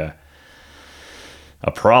used to be a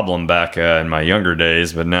problem back in my younger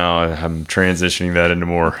days, but now I'm transitioning that into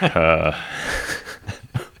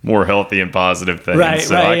more healthy and positive things. Right,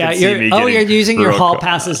 so right, yeah. You're using your hall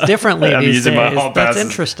passes differently I'm these using days. my hall That's passes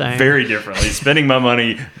interesting. very differently. Spending my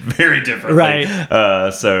money very differently.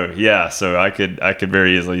 Right. So I could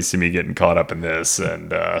very easily see me getting caught up in this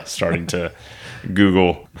and starting to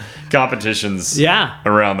Google competitions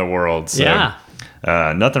around the world. So,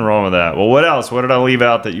 nothing wrong with that. Well, what else? What did I leave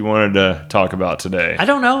out that you wanted to talk about today? I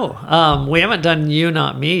don't know. We haven't done You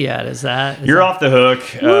Not Me yet. You're off the hook.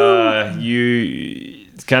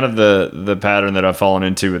 It's kind of the pattern that I've fallen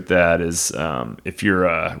into with that is if you're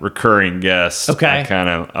a recurring guest,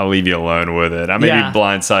 I'll leave you alone with it. I maybe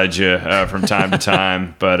blindside you from time to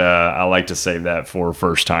time, but I like to save that for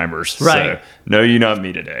first timers. Right. So, no, You Not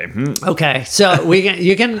Me today. Okay, so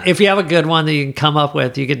you can if you have a good one that you can come up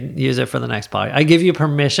with, you can use it for the next podcast. I give you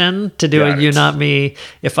permission to do You Not Me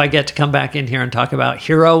if I get to come back in here and talk about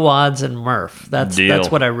Hero Wads and Murph. That's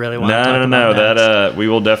what I really want to talk about. No. That we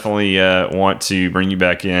will definitely want to bring you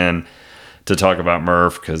back in to talk about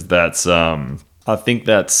Murph, because that's I think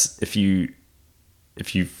that's if you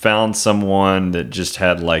found someone that just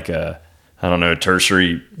had like a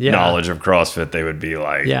tertiary knowledge of CrossFit, they would be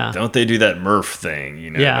like, don't they do that Murph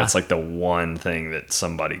thing? That's like the one thing that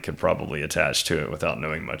somebody could probably attach to it without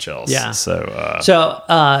knowing much else. Yeah. So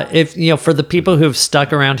if for the people who've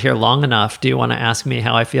stuck around here long enough, do you want to ask me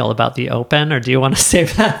how I feel about the Open, or do you want to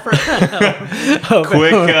save that for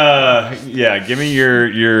quick? Give me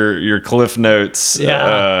your Cliff Notes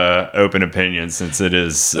Open opinion, since it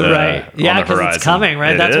is right. Yeah, because it's coming.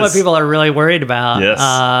 Right. That's what people are really worried about. Yes.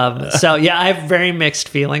 I have very mixed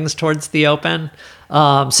feelings towards the Open.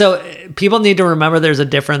 So people need to remember there's a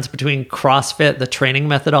difference between CrossFit, the training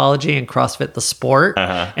methodology, and CrossFit, the sport.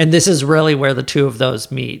 And this is really where the two of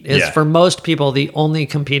those meet. For most people, the only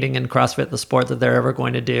competing in CrossFit, the sport, that they're ever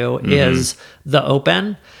going to do is the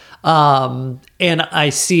Open. And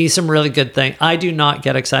I see some really good things. I do not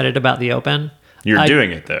get excited about the Open. You're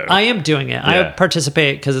doing it, though. I am doing it. I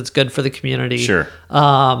participate because it's good for the community. Sure.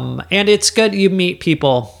 And it's good. You meet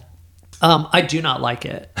people. I do not like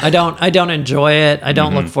it. I don't enjoy it. I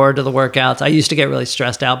don't look forward to the workouts. I used to get really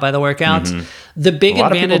stressed out by the workouts. The big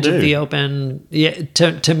advantage of the Open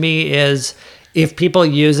to me is if people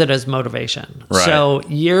use it as motivation. Right. So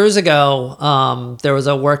years ago, there was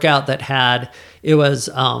a workout that it was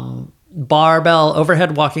barbell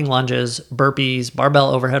overhead walking lunges, burpees,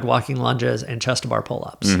 barbell overhead walking lunges, and chest to bar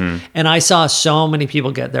pull-ups. And I saw so many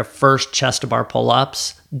people get their first chest to bar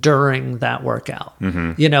pull-ups during that workout,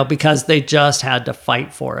 because they just had to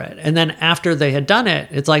fight for it. And then after they had done it,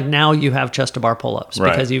 it's like, now you have chest to bar pull-ups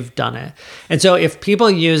because you've done it. And so if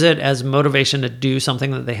people use it as motivation to do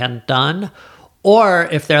something that they hadn't done, or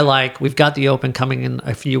if they're like, we've got the Open coming in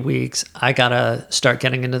a few weeks, I got to start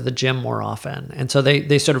getting into the gym more often. And so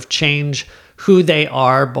they sort of change who they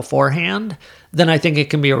are beforehand, then I think it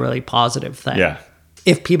can be a really positive thing. Yeah.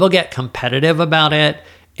 If people get competitive about it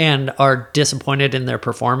and are disappointed in their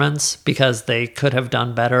performance because they could have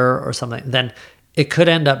done better or something, then it could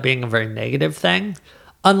end up being a very negative thing.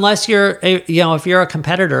 Unless if you're a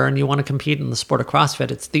competitor and you want to compete in the sport of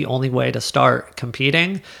CrossFit, it's the only way to start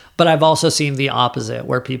competing. But I've also seen the opposite,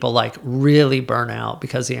 where people like really burn out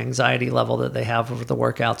because the anxiety level that they have over the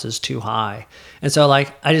workouts is too high. And so I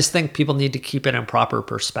just think people need to keep it in proper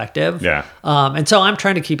perspective. Yeah. And so I'm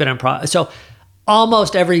trying to keep it in so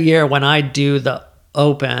almost every year when I do the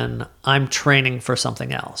Open, I'm training for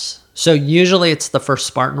something else. So usually it's the first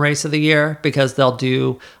Spartan race of the year, because they'll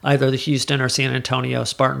do either the Houston or San Antonio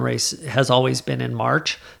Spartan race has always been in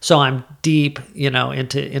March. So I'm deep,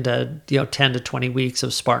 into 10 to 20 weeks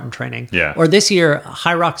of Spartan training. Yeah. Or this year,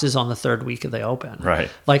 High Rocks is on the third week of the Open. Right.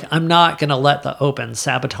 I'm not going to let the Open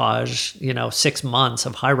sabotage, 6 months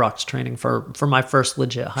of High Rocks training for my first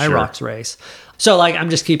legit High Rocks race. So I'm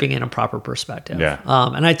just keeping it in a proper perspective. Yeah.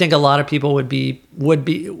 And I think a lot of people would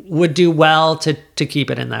do well to keep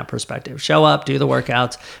it in that perspective. Show up, do the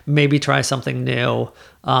workouts, maybe try something new,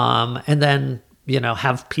 and then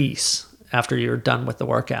have peace after you're done with the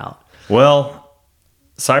workout? Well,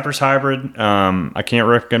 Cypress Hybrid, I can't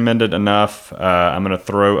recommend it enough. I'm going to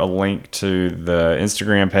throw a link to the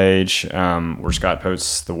Instagram page where Scott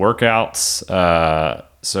posts the workouts.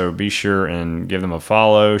 So be sure and give them a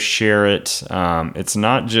follow, share it. It's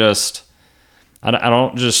not just, I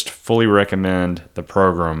don't just fully recommend the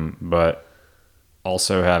program, but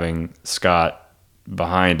also having Scott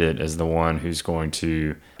behind it as the one who's going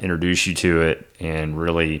to introduce you to it and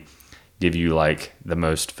really give you like the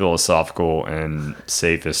most philosophical and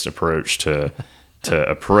safest approach to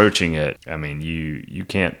approaching it. I mean, you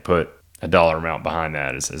can't put a dollar amount behind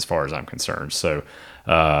that as far as I'm concerned. So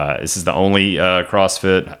this is the only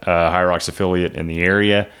CrossFit High Rocks affiliate in the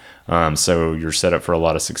area. So you're set up for a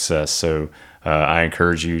lot of success. So I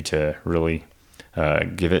encourage you to really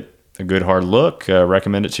give it a good hard look,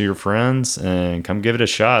 recommend it to your friends, and come give it a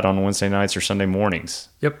shot on Wednesday nights or Sunday mornings.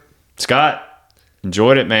 Yep. Scott,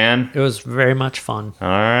 enjoyed it, man. It was very much fun. All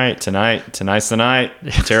right, tonight's the night.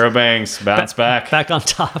 Tara Bangs, bounce back. Back on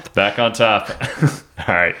top. Back on top.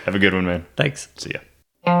 All right, have a good one, man. Thanks. See ya.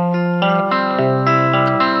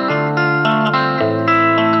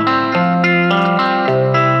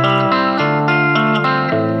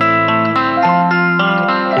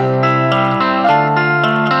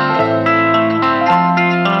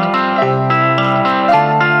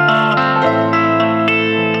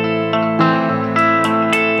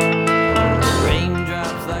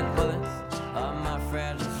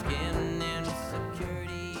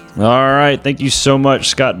 All right. Thank you so much,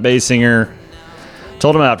 Scott Basinger.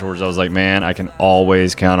 Told him afterwards, I was like, man, I can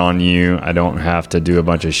always count on you. I don't have to do a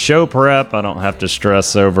bunch of show prep. I don't have to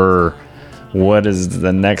stress over what is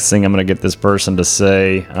the next thing I'm going to get this person to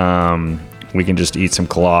say. We can just eat some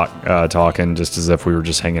clock talking just as if we were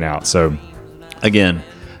just hanging out. So, again,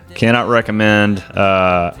 cannot recommend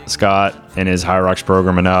Scott and his High Rocks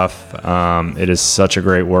program enough. It is such a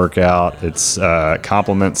great workout. It's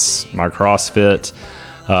complements my CrossFit.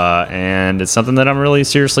 And it's something that I'm really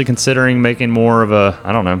seriously considering making more of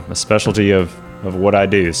a specialty of what I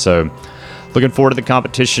do. So looking forward to the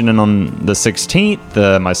competition. And on the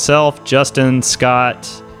 16th, myself, Justin, Scott,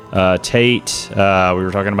 Tate, we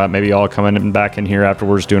were talking about maybe all coming back in here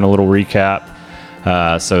afterwards, doing a little recap.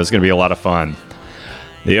 So it's going to be a lot of fun.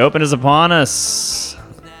 The Open is upon us.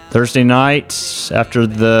 Thursday night, after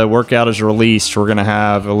the workout is released, we're going to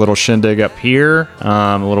have a little shindig up here,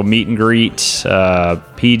 a little meet and greet.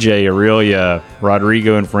 PJ, Aurelia,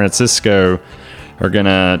 Rodrigo, and Francisco are going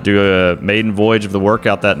to do a maiden voyage of the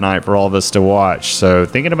workout that night for all of us to watch. So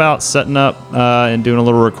thinking about setting up and doing a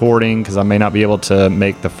little recording because I may not be able to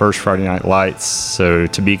make the first Friday Night Lights. So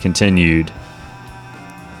to be continued.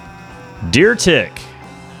 Deer Tick,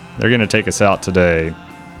 they're going to take us out today.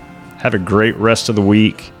 Have a great rest of the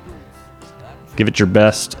week. Give it your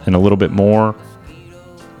best and a little bit more.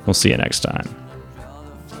 We'll see you next time.